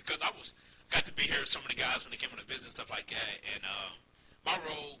amazing because I got to be here with some of the guys when they came into business, stuff like that, and my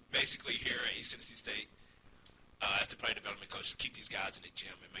role basically here at East Tennessee State as the player development coach to keep these guys in the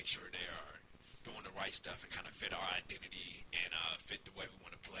gym and make sure they are doing the right stuff and kind of fit our identity and fit the way we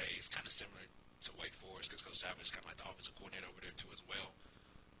want to play. It's kind of similar to Wake Forest because Coach Savage is kind of like the offensive coordinator over there too as well.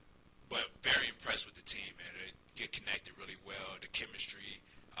 But very impressed with the team, man. They get connected really well. The chemistry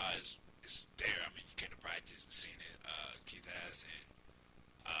is there. I mean, you came to practice, we've seen it. Keith has, and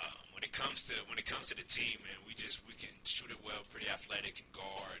when it comes to the team, man, we can shoot it well, pretty athletic and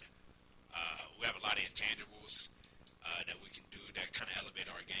guard. We have a lot of intangibles that we can do that kind of elevate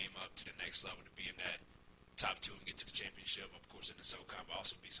our game up to the next level to be in that top two and get to the championship. Of course, in the SoCon, but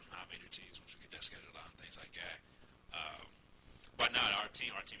also be some high major teams, which we could schedule out and things like that. But no, our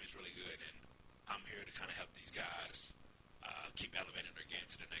team is really good, and I'm here to kind of help these guys keep elevating their game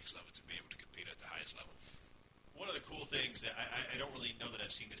to the next level to be able to compete at the highest level. One of the cool things that I don't really know that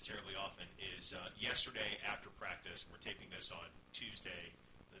I've seen this terribly often is yesterday after practice, and we're taping this on Tuesday,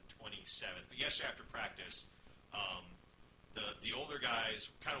 the 27th, but yesterday after practice, the older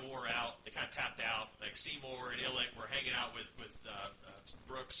guys kind of wore out. They kind of tapped out. Like Seymour and Illick were hanging out with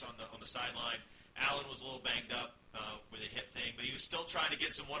Brooks on the sideline. Allen was a little banged up with a hip thing, but he was still trying to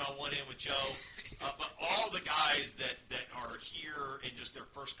get some one-on-one in with Joe. But all the guys that are here in just their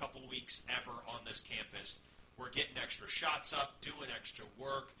first couple weeks ever on this campus were getting extra shots up, doing extra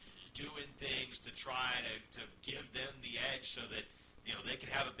work, doing things to try to give them the edge so that they can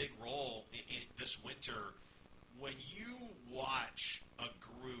have a big role in this winter. When you watch a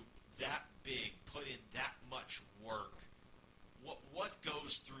group that big put in that much work, what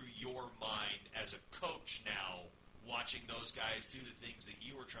goes through your mind as a coach now, watching those guys do the things that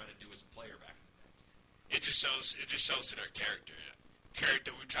you were trying to do as a player back in the day? It just shows to their character.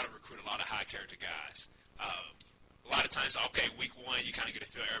 We try to recruit a lot of high character guys. A lot of times, okay, week one, you kind of get a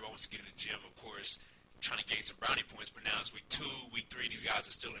feel everybody wants to get in the gym, of course, trying to gain some brownie points, but now it's week 2, week 3, these guys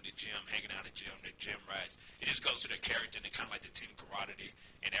are still in the gym, hanging out in the gym, they're gym rats. It just goes to their character and kind of like the team camaraderie,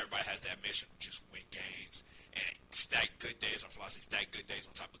 and everybody has that mission to just win games and stack good days. Our philosophy, stack good days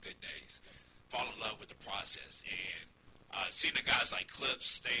on top of good days. Fall in love with the process, and seeing the guys like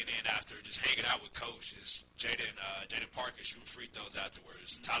Clips staying in after just hanging out with coaches, Jaden Parker shooting free throws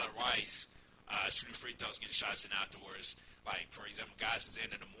afterwards, Tyler Rice shooting free throws, getting shots in afterwards. Like, for example, guys is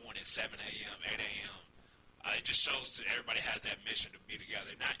in the morning, 7 a.m., 8 a.m., it just shows that everybody has that mission to be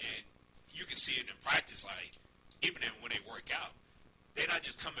together. And you can see it in practice, like, even when they work out, they're not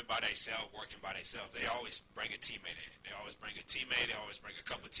just coming by themselves, working by themselves. They always bring a teammate in. They always bring a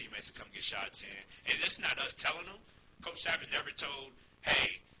couple of teammates to come get shots in. And it's not us telling them. Coach Savage never told,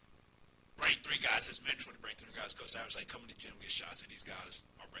 hey, bring 3 guys. It's mandatory to bring 3 guys. Coach Savage like, come in the gym, get shots. And these guys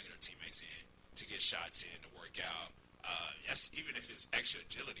are bringing their teammates in to get shots in, to work out. Yes, even if it's extra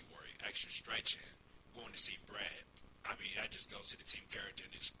agility work, extra stretching, going to see Brad. I mean, that just goes to the team character,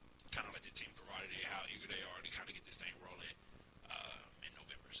 and it's kind of like the team camaraderie, how eager they are to kind of get this thing rolling in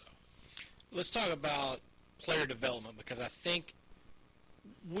November. So let's talk about player development, because I think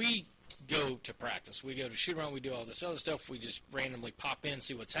we go to practice. We go to shoot around. We do all this other stuff. We just randomly pop in,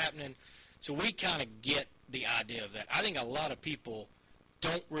 see what's happening. So we kind of get the idea of that. I think a lot of people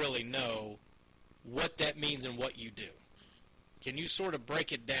don't really know what that means and what you do. Can you sort of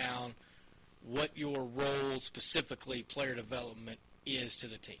break it down, what your role specifically, player development, is to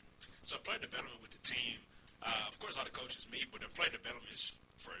the team? So player development with the team, of course all the coaches meet, but the player development is,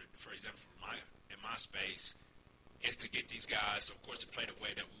 for example, in my space, is to get these guys, of course, to play the way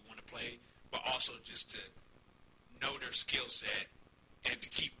that we want to play, but also just to know their skill set and to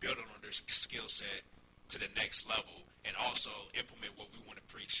keep building on their skill set to the next level, and also implement what we want to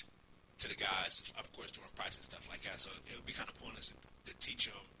preach to the guys, of course, during practice and stuff like that. So it would be kind of pointless to teach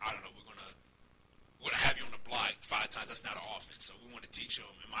them, I don't know, we're we're going to have you on the block 5 times. That's not an offense. So we want to teach them,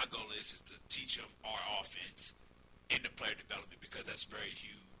 and my goal is to teach them our offense in the player development, because that's very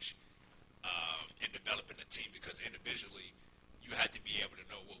huge in developing a team, because individually you have to be able to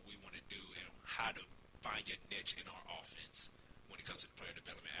know what we want to do and how to find your niche in our offense when it comes to the player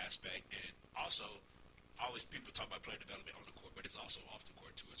development aspect. And also, always people talk about player development on the court, but it's also off the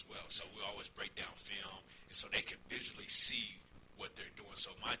court too as well. So we always break down film, and so they can visually see what they're doing.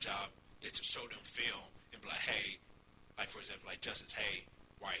 So my job is to show them film and be like, hey, like for example, like Justice, hey,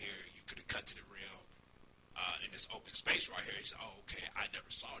 right here, you could have cut to the rim in this open space right here. He said, oh, okay, I never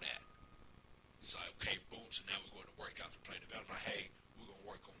saw that. He's like, okay, boom, so now we're going to work out for player development. Like, hey, we're going to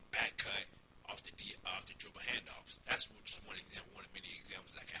work on back cut off the dribble handoffs. That's just one example, one of many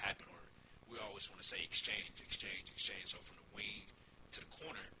examples that can happen. Or we always want to say exchange. So from the wing to the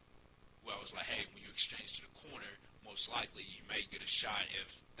corner, we always like, hey, when you exchange to the corner, most likely you may get a shot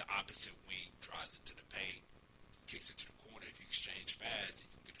if the opposite wing drives it to the paint, kicks it to the corner. If you exchange fast, then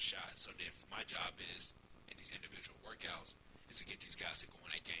you can get a shot. So then my job is, in these individual workouts, is to get these guys to go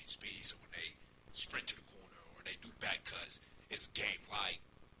in at game speed. So when they sprint to the corner or they do back cuts, it's game-like.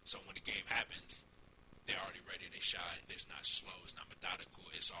 So when the game happens, they're already ready. They shot. It's not slow. It's not methodical.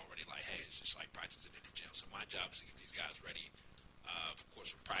 It's already like, hey, it's just like practicing in the gym. So my job is to get these guys ready, of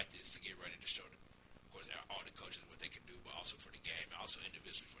course, for practice, to get ready to show them, of course, all the coaches what they can do, but also for the game and also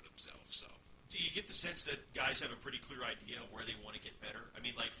individually for themselves. So. Do you get the sense that guys have a pretty clear idea of where they want to get better? I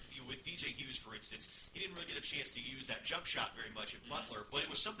mean, like with DJ Hughes, for instance, he didn't really get a chance to use that jump shot very much at Butler, but it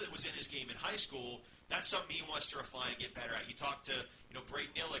was something that was in his game in high school. That's something he wants to refine and get better at. You talk to,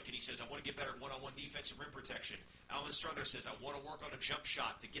 Braden Illick, and he says, I want to get better at one-on-one defense and rim protection. Alan Struther says, I want to work on a jump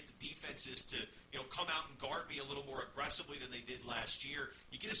shot to get the defenses to, come out and guard me a little more aggressively than they did last year.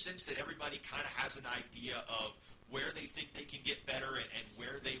 You get a sense that everybody kind of has an idea of where they think they can get better and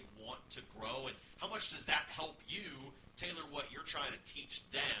where they want to grow. And how much does that help you tailor what you're trying to teach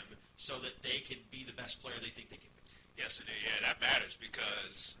them so that they can be the best player they think they can be? Yes, and yeah, that matters,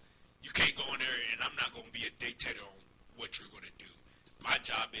 because you can't go in there and I'm not going to be a dictator on what you're going to do. My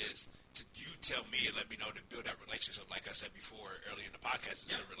job is to you tell me and let me know to build that relationship. Like I said before earlier in the podcast,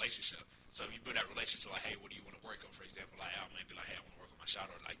 it's a relationship. So you build that relationship like, hey, what do you want to work on? For example, like I may be like, hey, I want to work on my shot.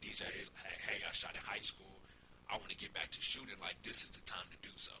 Or like DJ, hey, I shot in high school. I want to get back to shooting. Like, this is the time to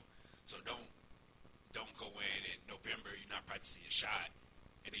do so. So don't go in November, you're not practicing your shot,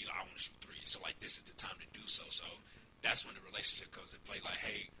 and then you're like, I want to shoot threes. So, like, this is the time to do so. So that's when the relationship comes into play. Like,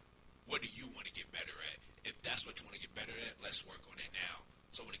 hey, what do you want to get better at? If that's what you want to get better at, let's work on it now.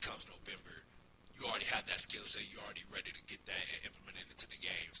 So when it comes November, you already have that skill set. You're already ready to get that and implement it into the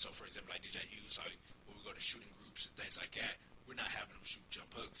game. So, for example, like DJ Hughes, like, when we go to shooting groups and things like that, we're not having them shoot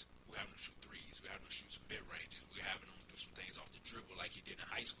jump hooks. We're having them shoot threes. We're having them shoot some mid-ranges. We're having them do some things off the dribble like he did in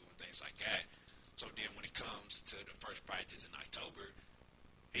high school and things like that. So then when it comes to the first practice in October,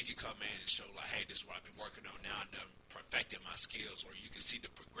 he can come in and show, like, hey, this is what I've been working on now. I'm perfecting my skills. Or you can see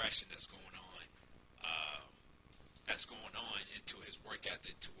the progression that's going on. Into his work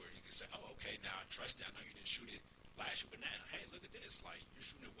ethic, to where you can say, oh, okay, now I trust that. I know you didn't shoot it last year, but now, hey, look at this. Like, you're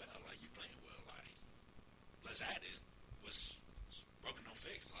shooting it well. Like, you're playing well. Like, let's add it. What's broken, don't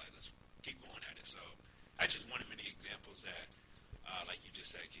fix. Like, let's keep going at it. So that's just one of many examples that, like you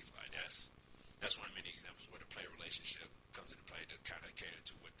just said, Keith, like that's one of many examples where the player relationship comes into play to kind of cater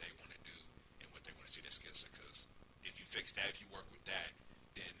to what they want to do and what they want to see their skills. Because if you fix that, if you work with that,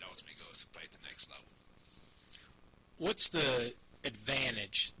 then it ultimately goes to play at the next level. What's the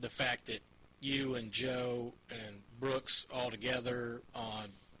advantage, the fact that you and Joe and Brooks all together on,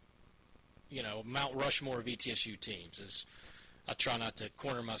 Mount Rushmore of ETSU teams? Is I try not to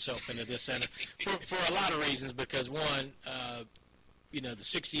corner myself into this, and for a lot of reasons, because one, the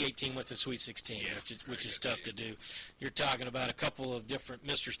 68 team went to Sweet 16, which is tough to do. You're talking about a couple of different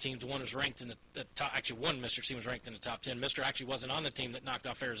Misters teams. One was ranked in the top. Actually, one Misters team was ranked in the top 10. Mister actually wasn't on the team that knocked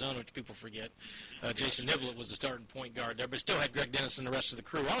off Arizona, which people forget. Jason Niblett was the starting point guard there, but still had Greg Dennis and the rest of the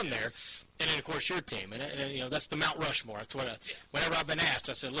crew on there. And then, of course, your team. And that's the Mount Rushmore. That's what whenever I've been asked,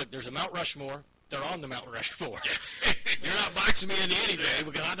 I said, look, there's a Mount Rushmore. They're on the Mount Rushmore. You're not boxing me into anything,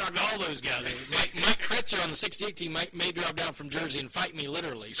 because I talked to all those guys. Mike Kretzer on the 68 team may drop down from Jersey and fight me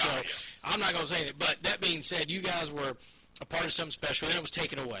literally. So I'm not going to say it. But that being said, you guys were a part of something special, and it was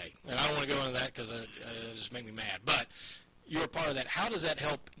taken away. And I don't want to go into that because it just make me mad. But you're a part of that. How does that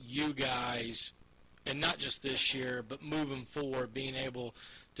help you guys, and not just this year, but moving forward, being able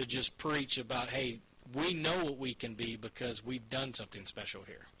to just preach about, hey, we know what we can be because we've done something special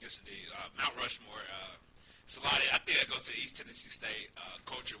here? Yes, indeed. Mount Rushmore, it's a lot. I think that goes to East Tennessee State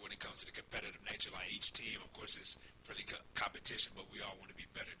culture when it comes to the competitive nature. Like each team, of course, is friendly competition, but we all want to be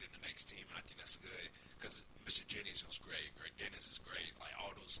better than the next team, and I think that's good because Mr. Jennings was great. Greg Dennis is great. Like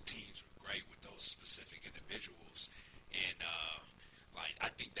all those teams were great with those specific individuals, and like I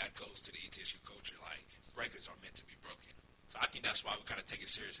think that goes to the ETSU culture. Like breakers are meant to be broken, so I think that's why we kind of take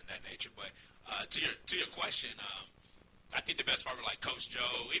it serious in that nature. But to your question. I think the best part was like Coach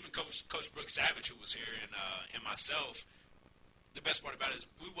Joe, even Coach Brooks Savage, who was here, and myself. The best part about it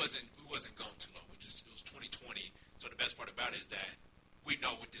is we wasn't gone too long. It was 2020. So the best part about it is that we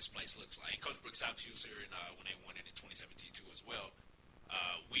know what this place looks like. And Coach Brooks Savage was here when they won it in 2017 too as well.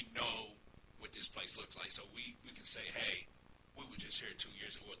 We know what this place looks like, so we can say, hey, we were just here 2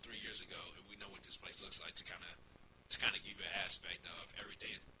 years ago or 3 years ago, and we know what this place looks like to kind of give you an aspect of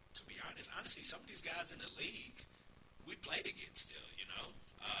everything. To be honestly, some of these guys in the league. We played against still, you know.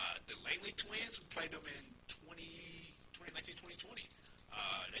 The Langley twins, we played them in 2019, 2020.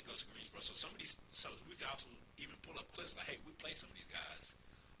 That goes to Greensboro. So some of these, so we can also even pull up clips like, hey, we played some of these guys.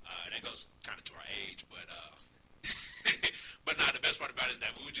 That goes kind of to our age, but but nah, the best part about it is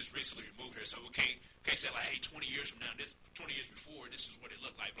that we were just recently removed here, so we can't say like, hey, 20 years from now, 20 years before, this is what it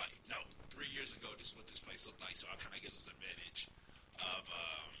looked like. Like, no, 3 years ago, this is what this place looked like. So it kind of gives us an advantage of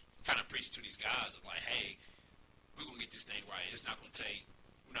kind of preaching to these guys of like, hey. We're gonna get this thing right. It's not gonna take.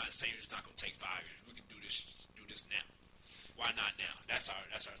 We're not saying it's not gonna take 5 years. We can do this now. Why not now? That's our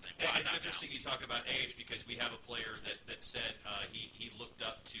thing. Why it's not interesting now? you talk about age because we have a player that said he looked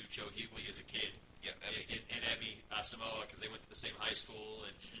up to Joe Hughley as a kid. Yeah, and Emmy Samoa because they went to the same high school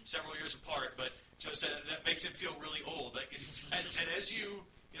and several years apart. But Joe said that makes him feel really old. Like, and as you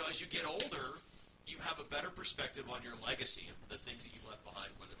get older. You have a better perspective on your legacy and the things that you left behind,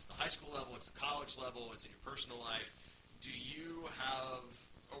 whether it's the high school level, it's the college level, it's in your personal life. Do you have,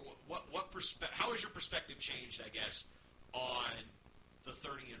 or how has your perspective changed, I guess, on the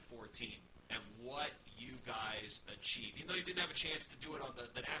 30 and 14 and what you guys achieved? Even though you didn't have a chance to do it on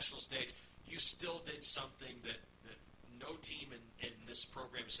the national stage, you still did something that no team in this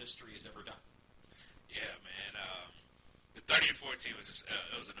program's history has ever done. Yeah, man. The 30 and 14 was just,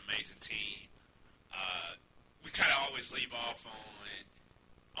 it was an amazing team. We kind of always leave off on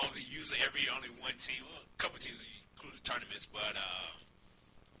only one team, well, a couple teams included tournaments, but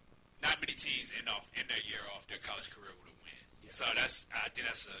not many teams end their year off their college career with a win. Yeah. So I think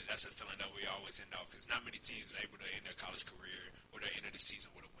that's a feeling that we always end off because not many teams are able to end their college career or their end of the season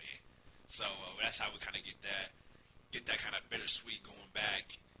with a win. So that's how we kind of get that kind of bittersweet going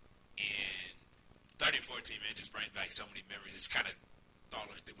back. And 30 and 14, man, just brings back so many memories. It's kind of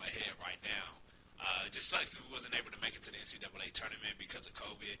throbbing through my head right now. It just sucks that we wasn't able to make it to the NCAA tournament because of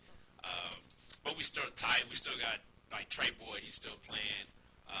COVID. But we still tight. We still got, like, Trey Boyd, he's still playing.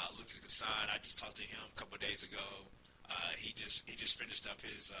 Lucas Gassan, I just talked to him a couple of days ago. He just finished up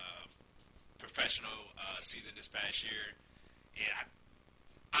his professional season this past year. And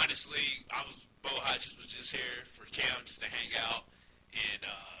honestly, Bo Hodges was just here for camp just to hang out. And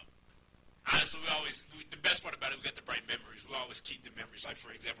honestly, the best part about it, we got to bring memories. We always keep the memories. Like,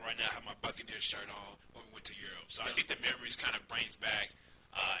 for example, right now I have my Buccaneers shirt on when we went to Europe. So I think the memories kind of brings back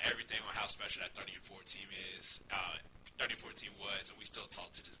everything on how special that 30 and 14 is. 30 and 14 was, and we still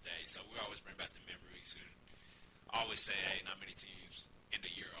talk to this day. So we always bring back the memories and always say, hey, not many teams end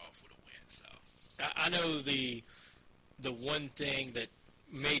the year off with a win. So I know the one thing that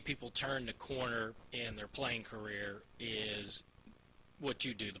made people turn the corner in their playing career is what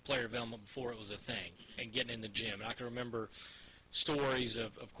you do, the player development before it was a thing, and getting in the gym. And I can remember stories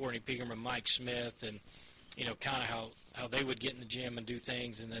of Courtney Peterman, Mike Smith, and kind of how they would get in the gym and do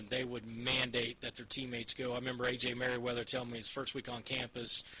things, and then they would mandate that their teammates go. I remember A.J. Merriweather telling me his first week on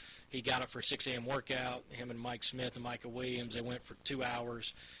campus, he got up for a 6 a.m. workout. Him and Mike Smith and Micah Williams, they went for 2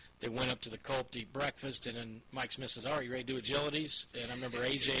 hours. They went up to the Culp to eat breakfast, and then Mike Smith says, all right, you ready to do agilities? And I remember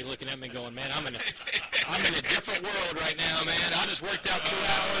A.J. looking at me going, man, I'm in a different world right now, man. I just worked out 2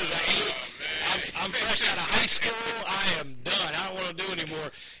 hours. I'm fresh out of high school. I am done. I don't want to do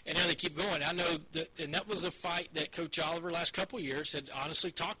anymore. And now they keep going. I know and that was a fight that Coach Oliver last couple of years had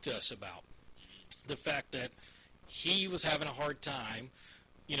honestly talked to us about. The fact that he was having a hard time,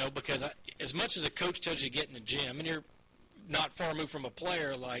 because as much as a coach tells you to get in the gym, and you're not far removed from a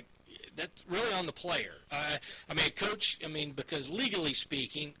player, like, that's really on the player. Coach, because legally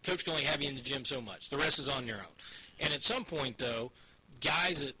speaking, coach can only have you in the gym so much. The rest is on your own. And at some point, though,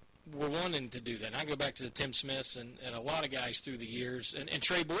 guys that were wanting to do that, and I go back to the Tim Smiths and a lot of guys through the years, and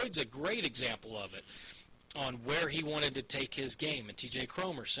Trey Boyd's a great example of it, on where he wanted to take his game, and T.J.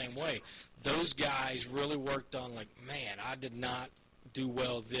 Cromer, same way. Those guys really worked on, like, man, I did not do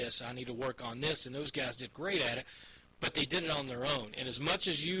well this. I need to work on this. And those guys did great at it, but they did it on their own. And as much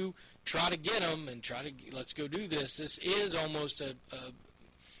as you try to get them and try to, let's go do this, this is almost a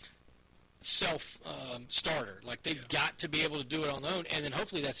self-starter. Like, they've got to be able to do it on their own, and then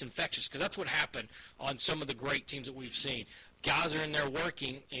hopefully that's infectious, because that's what happened on some of the great teams that we've seen. Guys are in there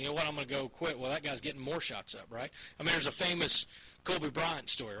working, and you know what, I'm going to go quit. Well, that guy's getting more shots up, right? I mean, there's a famous Kobe Bryant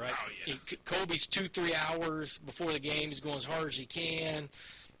story, right? Oh, yeah. Kobe's 2-3 hours before the game, he's going as hard as he can.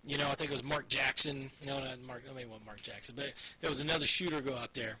 You know, I think it was Mark Jackson. No, not Mark. Maybe it wasn't Mark Jackson, but there was another shooter go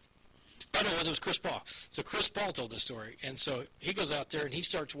out there. Oh, no, it was Chris Paul. So Chris Paul told this story. And so he goes out there and he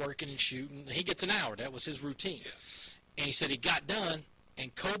starts working and shooting. And he gets an hour. That was his routine. Yeah. And he said he got done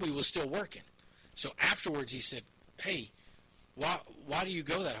and Kobe was still working. So afterwards he said, hey, why do you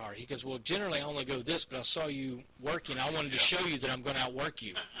go that hard? He goes, well, generally I only go this, but I saw you working. I wanted to show you that I'm going to outwork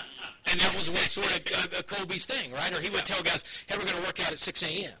you. And that was what sort of Kobe's thing, right? Or he would tell guys, hey, we're going to work out at 6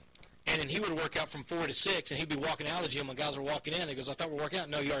 a.m. And then he would work out from 4 to 6, and he'd be walking out of the gym when guys were walking in. He goes, I thought we were working out.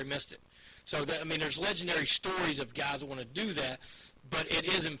 No, you already missed it. So, there's legendary stories of guys that want to do that, but it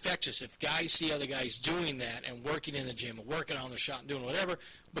is infectious if guys see other guys doing that and working in the gym and working on their shot and doing whatever,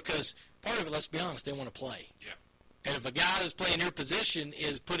 because part of it, let's be honest, they want to play. Yeah. And if a guy that's playing your position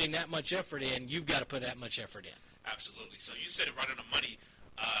is putting that much effort in, you've got to put that much effort in. Absolutely. So you said it right on the money.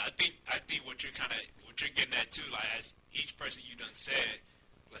 I think what you're getting at too, like as each person you done said,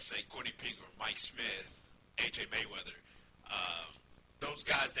 let's say Courtney Pinger, Mike Smith, AJ Mayweather, those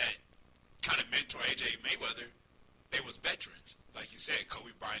guys that kind of mentor AJ Mayweather, they was veterans. Like you said,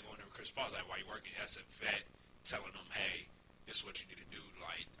 Kobe Bryant going to Chris Paul, like, why you working as a vet, telling them, hey, this is what you need to do.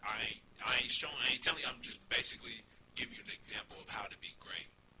 Like, I ain't telling you, I'm just basically giving you an example of how to be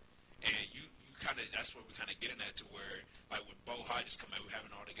great. And you kind of, that's what we're kind of getting at, to where, like, with Bo Hodges come back, we're having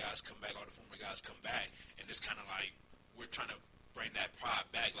all the guys come back, all the former guys come back, and it's kind of like we're trying to bring that pride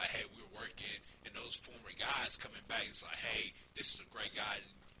back, like, hey, we're working, and those former guys coming back, it's like, hey, this is a great guy.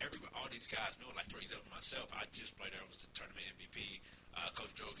 All these guys know, like, for example, myself, I just played there, I was the tournament MVP.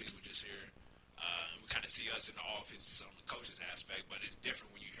 Coach Joe Kitty was just here. We kind of see us in the office just on the coach's aspect, but it's different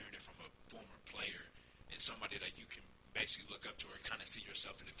when you're hearing it from a former player and somebody that you can basically look up to or kind of see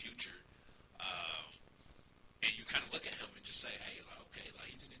yourself in the future. And you kind of look at him and just say, hey, like, okay, like,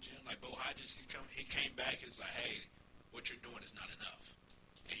 he's in the gym. Like, Bo Hodges, he came back, it's like, hey, what you're doing is not enough.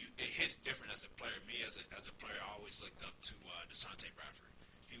 And it hits different as a player. Me, as a player, I always looked up to DeSante Bradford.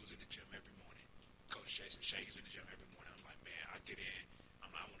 He was in the gym every morning. Coach Jason Shea, he's in the gym every morning. I'm like, man, I get in. I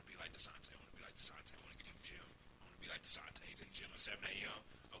want to be like DeSante. I want to be like DeSante. I want to get in the gym. I want to be like DeSante. He's in the gym at 7 a.m.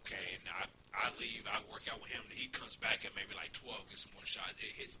 Okay, and I leave. I work out with him, and he comes back at maybe like 12, gets some more shots.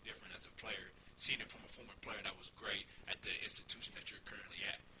 It hits different as a player. Seeing it from a former player that was great at the institution that you're currently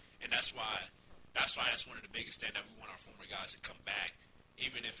at. And that's why that's one of the biggest things that we want our former guys to come back,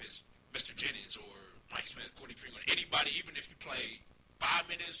 even if it's Mr. Jennings or Mike Smith, Courtney Pinger, anybody, even if you play 5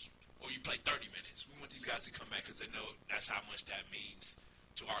 minutes or you play 30 minutes. We want these guys to come back because they know that's how much that means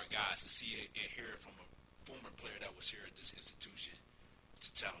to our guys to see it and hear it from a former player that was here at this institution,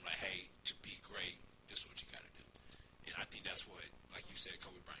 to tell them, like, hey, to be great, this is what you got to do. And I think that's what, like you said,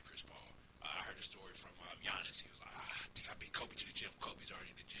 Kobe Bryant, Chris Paul. I heard a story from Giannis. He was like, I think I beat Kobe to the gym. Kobe's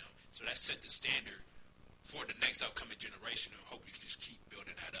already in the gym. So that set the standard for the next upcoming generation, and hope we can just keep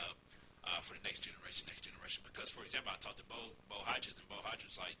building that up for the next generation. Because, for example, I talked to Bo Hodges, and Bo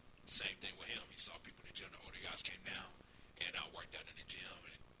Hodges, like, same thing with him. He saw people in the gym. The older guys came down and worked out in the gym.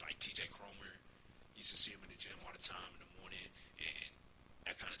 And, like, T.J. Cromer, used to see him in the gym all the time in the morning, and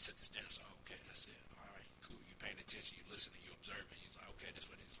that kind of set the standard. So, okay, that's it. All right, cool. You paying attention, you listening, you observing. He's like, okay, this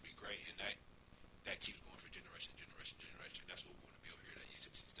one needs to be great. And that keeps going for generation. That's what we want to build here at East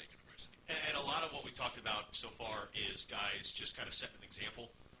Tennessee State University. And a lot of what we talked about so far is guys just kind of setting an example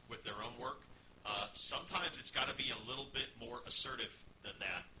with their own work. Sometimes it's got to be a little bit more assertive than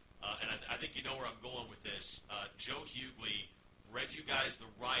that. And I think you know where I'm going with this. Joe Hughley read you guys the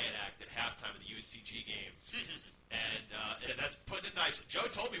riot act at halftime of the UNCG game. And that's putting it nice. Joe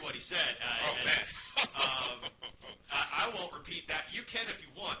told me what he said. Man. I won't repeat that. You can if you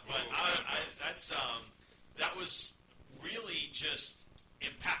want, but that was really just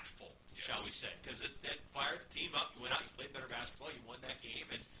impactful, shall we say? Because it fired the team up. You went out, you played better basketball, you won that game,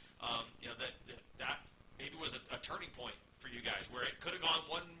 and that maybe was a turning point for you guys, where it could have gone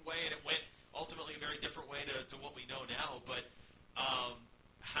one way and it went ultimately a very different way to what we know now. But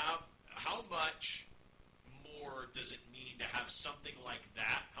how much more does it mean to have something like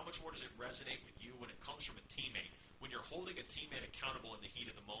that? How much more does it resonate with you when it comes from a teammate, when you're holding a teammate accountable in the heat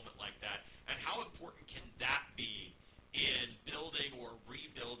of the moment like that? And how important can that be in building or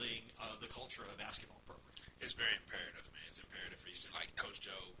rebuilding the culture of a basketball program? It's very imperative, man. It's imperative for you to, like,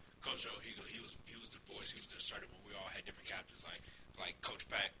 captains, like Coach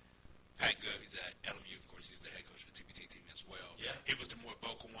Pat Good, he's at LMU, of course, he's the head coach of the TBT team as well. Yeah. He was the more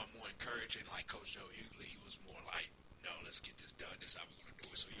vocal one, more encouraging. Like Coach Joe Hughley, he was more like, no, let's get this done. This is how we're going to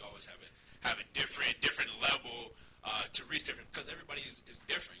do it. So you always have a different level to reach different, because everybody is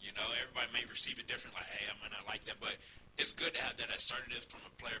different, you know. Everybody may receive it different, like, hey, I might not like that, but it's good to have that assertiveness from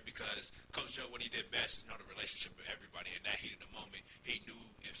a player, because Coach Joe, what he did best is know the relationship with everybody. In that heat of the moment, he knew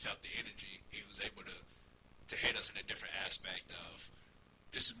and felt the energy. He was able to hit us in a different aspect of,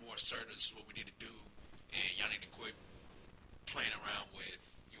 this is more assertive, this is what we need to do, and y'all need to quit playing around with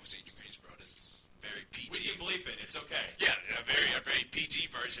UNC Greensboro. This is very PG. We can bleep it. It's okay. Yeah, a very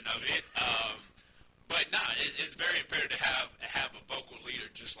PG version of it. But no, it's very imperative to have a vocal leader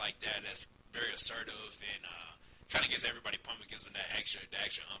just like that. That's very assertive and kind of gives everybody pumping, gives them the extra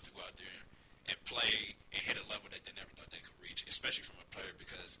to go out there and play and hit a level that they never thought they could reach, especially from a player.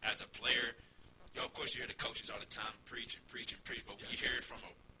 Because as a player, of course, you hear the coaches all the time preach, but when you hear it from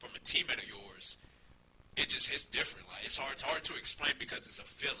a teammate of yours, it just hits different. Like it's hard to explain, because it's a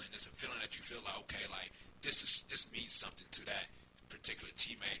feeling. It's a feeling that you feel like, okay, like this means something to that particular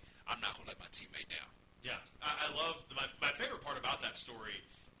teammate. I'm not gonna let my teammate down. Yeah, I love my favorite part about that story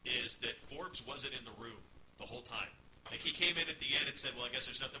is that Forbes wasn't in the room the whole time. Like he came in at the end and said, "Well, I guess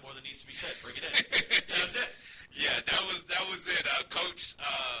there's nothing more that needs to be said. Bring it in." That was it. Yeah, that was it.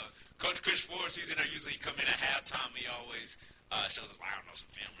 Coach Chris Forbes, he's in there usually come in at halftime. He always shows us, like, I don't know,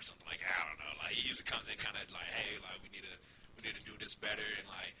 some film or something like that. I don't know. Like he usually comes in kind of like, hey, like we need to do this better. And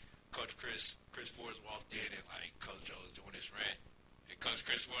like Coach Chris Forbes walked in and like Coach Joe was doing his rant. And Coach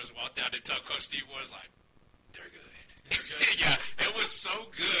Chris Forbes walked out and told Coach Steve Wars, like, they're good. Yeah, it was so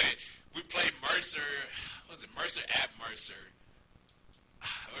good. We played Mercer. Was it Mercer at Mercer?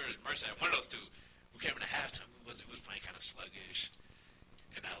 Or Mercer at one of those two. We came in the halftime. We was playing kind of sluggish.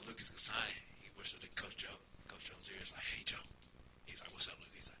 And Lucas Gasai, he whispered to Coach Joe. Coach Joe's ear is like, hey, Joe. He's like, what's up,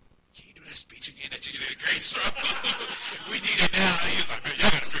 Luke? He's like, can you do that speech again that you did at Greensboro? We need it now. He was like, man,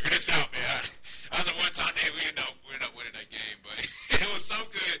 y'all got to figure this out, man. That was the one time we ended up winning that game, but it was so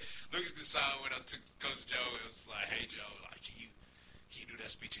good. Lucas Gasai went up to Coach Joe and was like, hey, Joe, like, can you do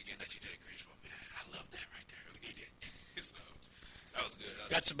that speech again that you did at Greensboro? Man, I love that right there. We need it. So that was good.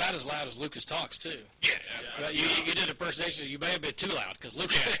 That's about as loud as Lucas talks, too. Yeah. You did impersonation. You may have been too loud, because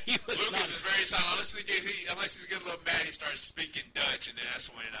Lucas, Lucas is very silent. Unless he's getting a little mad, he starts speaking Dutch, and then that's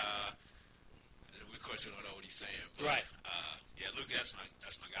when we, of course, we don't know what he's saying. But, right. Yeah, Lucas,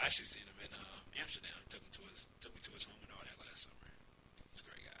 that's my guy. I actually seen him in Amsterdam. He took me to his home and all that last summer. He's a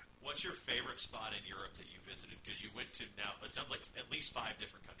great guy. What's your favorite spot in Europe that you visited? Because you went to now, it sounds like at least 5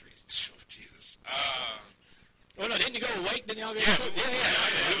 different countries. Oh, Jesus. Oh, no, didn't you go to Wake? Didn't y'all go Yeah.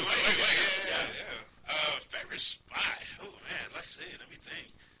 Favorite spot? Oh, man, let's see. Let me think.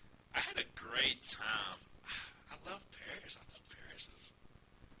 I had a great time. I love Paris. I thought Paris is...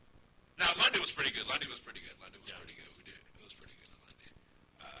 Now, London was pretty good. London was pretty good. It was pretty good in London.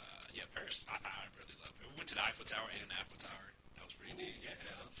 Yeah, Paris, I really loved it. We went to the Eiffel Tower, ate in the Eiffel Tower. That was pretty neat. Yeah,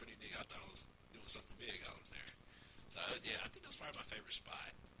 that was pretty neat. I thought I was doing something big out there. So, yeah, I think that's probably my favorite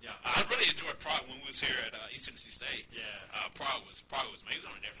spot. Yeah. I really enjoyed Prague when we was here at East Tennessee State. Yeah. Prague was maybe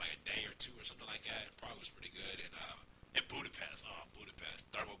only there for like a day or two or something like that. Prague was pretty good. And Budapest. Oh, Budapest.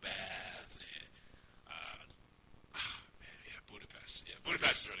 Thermal bath. And, Budapest. Yeah,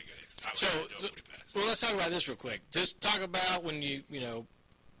 Budapest is really good. I really enjoyed Budapest. Well, let's talk about this real quick. Just talk about when you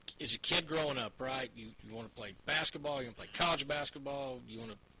as a kid growing up, right? You want to play basketball, you want to play college basketball, you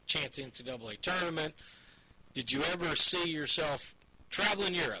want to chance the NCAA tournament. Did you ever see yourself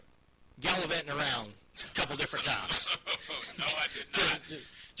traveling Europe, gallivanting around a couple different times? No, I did not.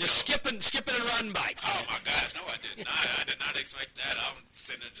 Just skipping and riding bikes. Oh, my gosh. No, I did not. I did not expect that. I'm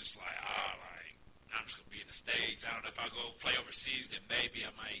sitting there just like, I'm just going to be in the States. I don't know if I go play overseas, then maybe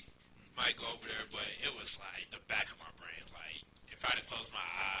I might go over there. But it was like the back of my brain. Like, if I had closed my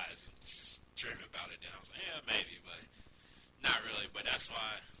eyes and just dream about it, then I was like, yeah, maybe. But not really. But that's why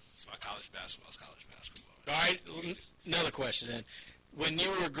college basketball is college basketball. All right. Another question then. When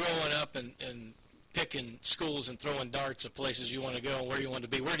you were growing up and picking schools and throwing darts at places you want to go and where you want to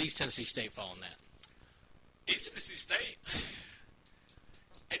be, where did East Tennessee State fall in that? East Tennessee State,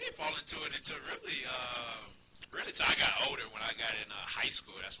 it didn't fall into it until really till I got older. When I got in high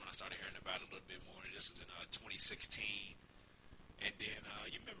school, that's when I started hearing about it a little bit more. This was in 2016. And then,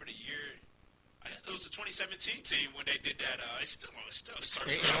 you remember the year, it was the 2017 team when they did that, it's still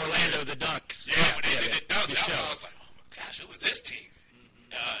circling. In Orlando, the Dunks. Yeah, when they did the Dunks, I was like, oh my gosh, it was this team.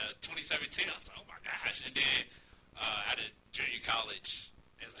 2017, I was like, oh my gosh. And then, out of junior college,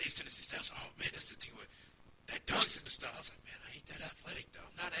 it was East Tennessee State, I was like, oh man, that's the team that dunks and stuff. I was like, man, I ain't that athletic, though.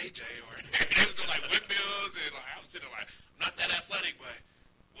 I'm not AJ. Or they was doing, like, windmills, and, like, I was sitting like, I'm not that athletic, but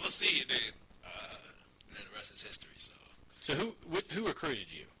we'll see. And then the rest is history, so. So who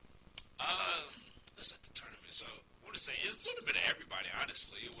recruited you? Let's at the tournament. So I want to say it was a little bit of everybody,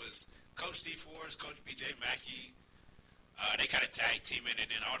 honestly. It was Coach Steve Forrest, Coach B.J. Mackey. They kind of tag teaming, and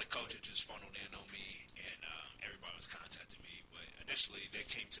then all the coaches just funneled in on me, and everybody was contacting me. But initially, they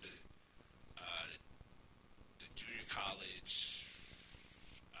came to the junior college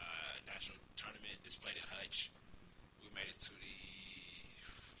national tournament, displayed at Hutch. We made it to the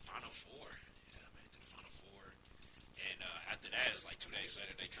Final Four. Yeah, I made it to the Final Four. And after that, it was like 2 days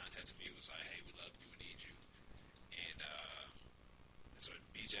later, they contacted me. It was like, hey, we love you, we need you. And so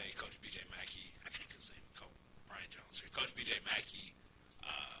Coach B.J. Mackey, I can't say Coach Brian Jones here. Coach B.J. Mackey,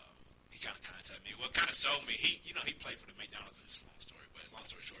 he kind of contacted me. What kind of sold me, he played for the McDonald's. It's a long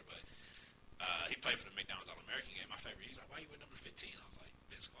story short, but he played for the McDonald's All-American game. My favorite, he's like, why you with number 15? I was like,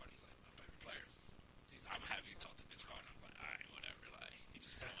 Vince Carter. He's like, my favorite player. He's like, I'm happy to talk to Vince Carter. I'm like, all right, whatever. Like, he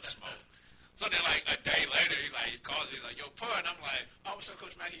just blowing smoke. So then, like, a day later, he calls me, he's like, yo, Pud. I'm like, oh, what's up,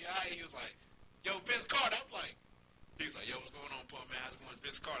 Coach Mackey? All right. He was like, yo, Vince Carter. I'm like, he's like, yo, what's going on, Pud, man? How's it going? It's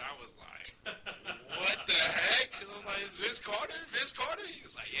Vince Carter. I was like, what the heck? I was like, is Vince Carter? Vince Carter? He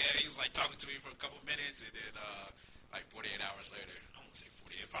was like, yeah. He was, like, talking to me for a couple minutes, and then, like, 48 hours later, I won't say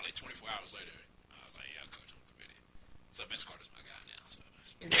 48, probably 24 hours later, I was like, yeah, Coach, I'm committed. So Vince Carter's my guy now. So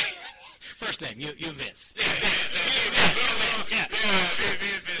First name, you Vince. Yeah. Me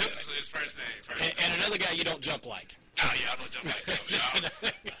and Vince is his first name. And another guy you don't jump like. Oh, yeah, I don't jump like that.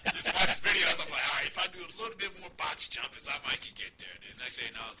 Just watch his videos, I'm like, all right, if I do a little bit more box jumpings, I might can get there. And the next thing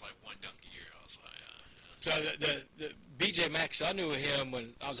you know, it's like one dunk a year. I was like, So the B.J. Max, I knew him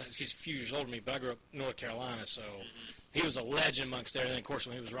when I was, he's a few years older than me, but I grew up in North Carolina, so he was a legend amongst there. And then, of course,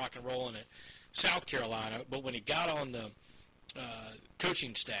 when he was rock and rolling at South Carolina, but when he got on the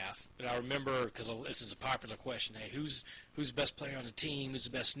coaching staff, and I remember, because this is a popular question, hey, who's the best player on the team? Who's the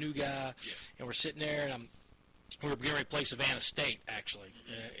best new guy? Yeah. And we're sitting there, and we were getting ready to play Savannah State, actually.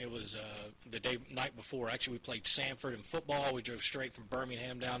 It was the night before. Actually, we played Sanford in football. We drove straight from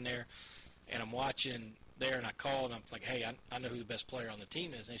Birmingham down there, and I'm watching there, and I called, and I'm like, hey, I know who the best player on the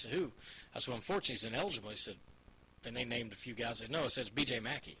team is. And they said, who? I said, well, unfortunately, he's ineligible. He said, and they named a few guys. I said, no, it said B.J.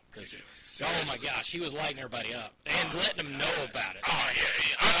 Mackey. Because, oh, my gosh, he was lighting everybody up and letting them know about it. oh,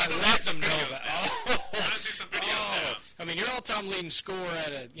 yeah. I let them know about it. I want to see some video now. I mean, you're all-time leading scorer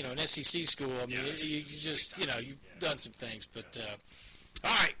at an SEC school. I mean, Yes. you just, you've done some things. But, all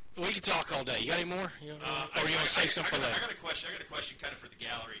right, we can talk all day. You got any more? Or you want to save something for later? I got a question kind of for the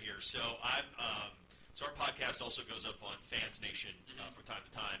gallery here. So so our podcast also goes up on Fans Nation from time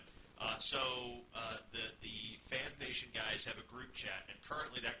to time. The Fans Nation guys have a group chat, and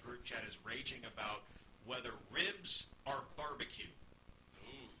currently that group chat is raging about whether ribs are barbecue.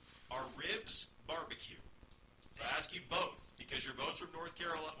 Ooh. Are ribs barbecue? So I ask you both, because you're both from North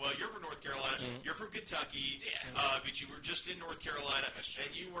Carolina. Well, you're from North Carolina. Mm-hmm. You're from Kentucky. Yeah. But you were just in North Carolina,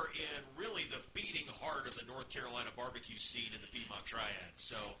 and you were in really the beating heart of the North Carolina barbecue scene in the Piedmont Triad.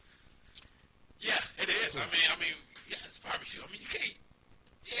 So, yeah, it is. I mean, yeah, it's barbecue. I mean, you can't.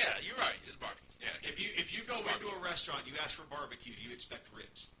 Yeah, you're right. It's barbecue. Yeah. If you go into a restaurant, you ask for barbecue, do you expect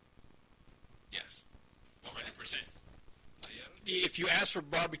ribs? Yes, 100%. If you ask for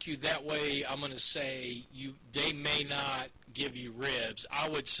barbecue that way, I'm going to say they may not give you ribs. I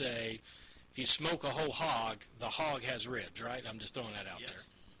would say if you smoke a whole hog, the hog has ribs, right? I'm just throwing that out there.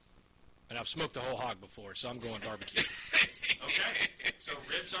 And I've smoked a whole hog before, so I'm going barbecue. Okay, so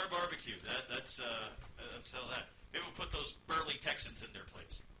ribs are barbecue. Let's sell that. Maybe we'll put those burly Texans in their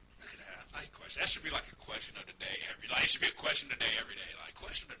place. Look at that. I like question. That should be like a question of the day it should be a question of the day every day. Like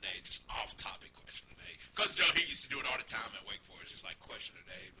question of the day, just off topic question of the day. Because Joe, he used to do it all the time at Wake Forest. Just like question of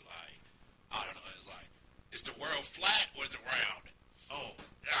the day, but like I don't know. It's like, is the world flat or is it round? Oh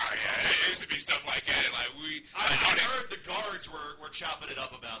yeah. It used to be stuff like that. Like I heard the guards were chopping it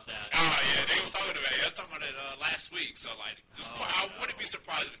up about that. Oh yeah, they was talking about it. I was talking about it last week. So like, I wouldn't be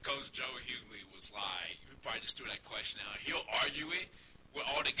surprised if Coach Joe Hughley was like, we probably just threw that question out. He'll argue it with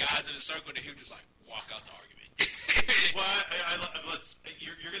all the guys in the circle, and he'll just like walk out the argument. Well,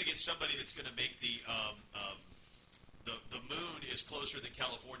 you're going to get somebody that's going to make the moon is closer than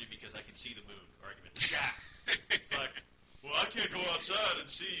California because I can see the moon argument. It's like, well, I can't go outside and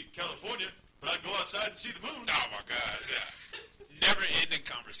see California, but I can go outside and see the moon. Oh my God, yeah. Never ending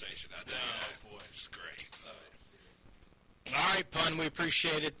conversation. I tell you that. Boy, it's great. All right, Pun, we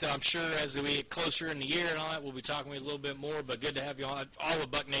appreciate it. I'm sure as we get closer in the year and all that, we'll be talking with you a little bit more, but good to have you on. All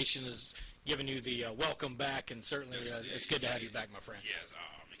of Buck Nation is giving you the welcome back, and certainly it's good to have you back, my friend. Yes,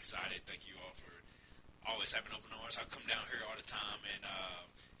 I'm excited. Thank you all for always having open arms. I come down here all the time and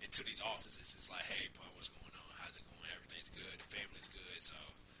into these offices. It's like, hey, bro, what's going on? How's it going? Everything's good. The family's good. So,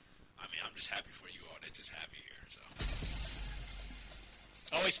 I mean, I'm just happy for you all that just have me here. So,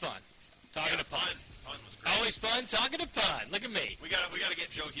 always fun talking to Pun. Pun was great. Always fun talking to Pun. Look at me. We got to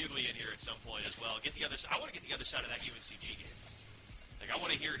get Joe Hughley in here at some point as well. Get the other. I want to get the other side of that UNCG game. Like, I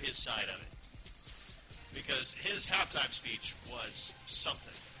want to hear his side of it because his halftime speech was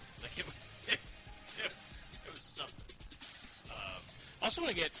something. Like it was something. I also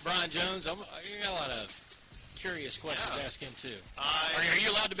want to get Brian Jones. I got a lot of curious questions to ask him, too. Are you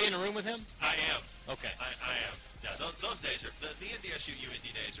allowed to be in a room with him? I am. Okay. I am. Yeah, those days are, the NDSU UND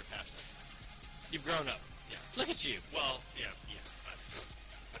days are past us. You've grown up. Yeah. Look at you. Well, yeah.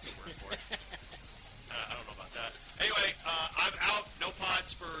 That's a word for it. I don't know about that. Anyway, I'm out, no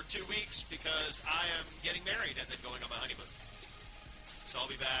pods for 2 weeks because I am getting married and then going on my honeymoon. So I'll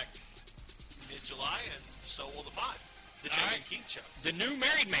be back mid-July, and so will the pod. The Jay and Keith Show. The new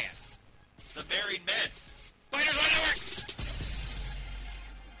married man. The married men. Fighters Network.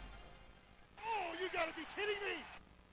 Oh, you gotta be kidding me!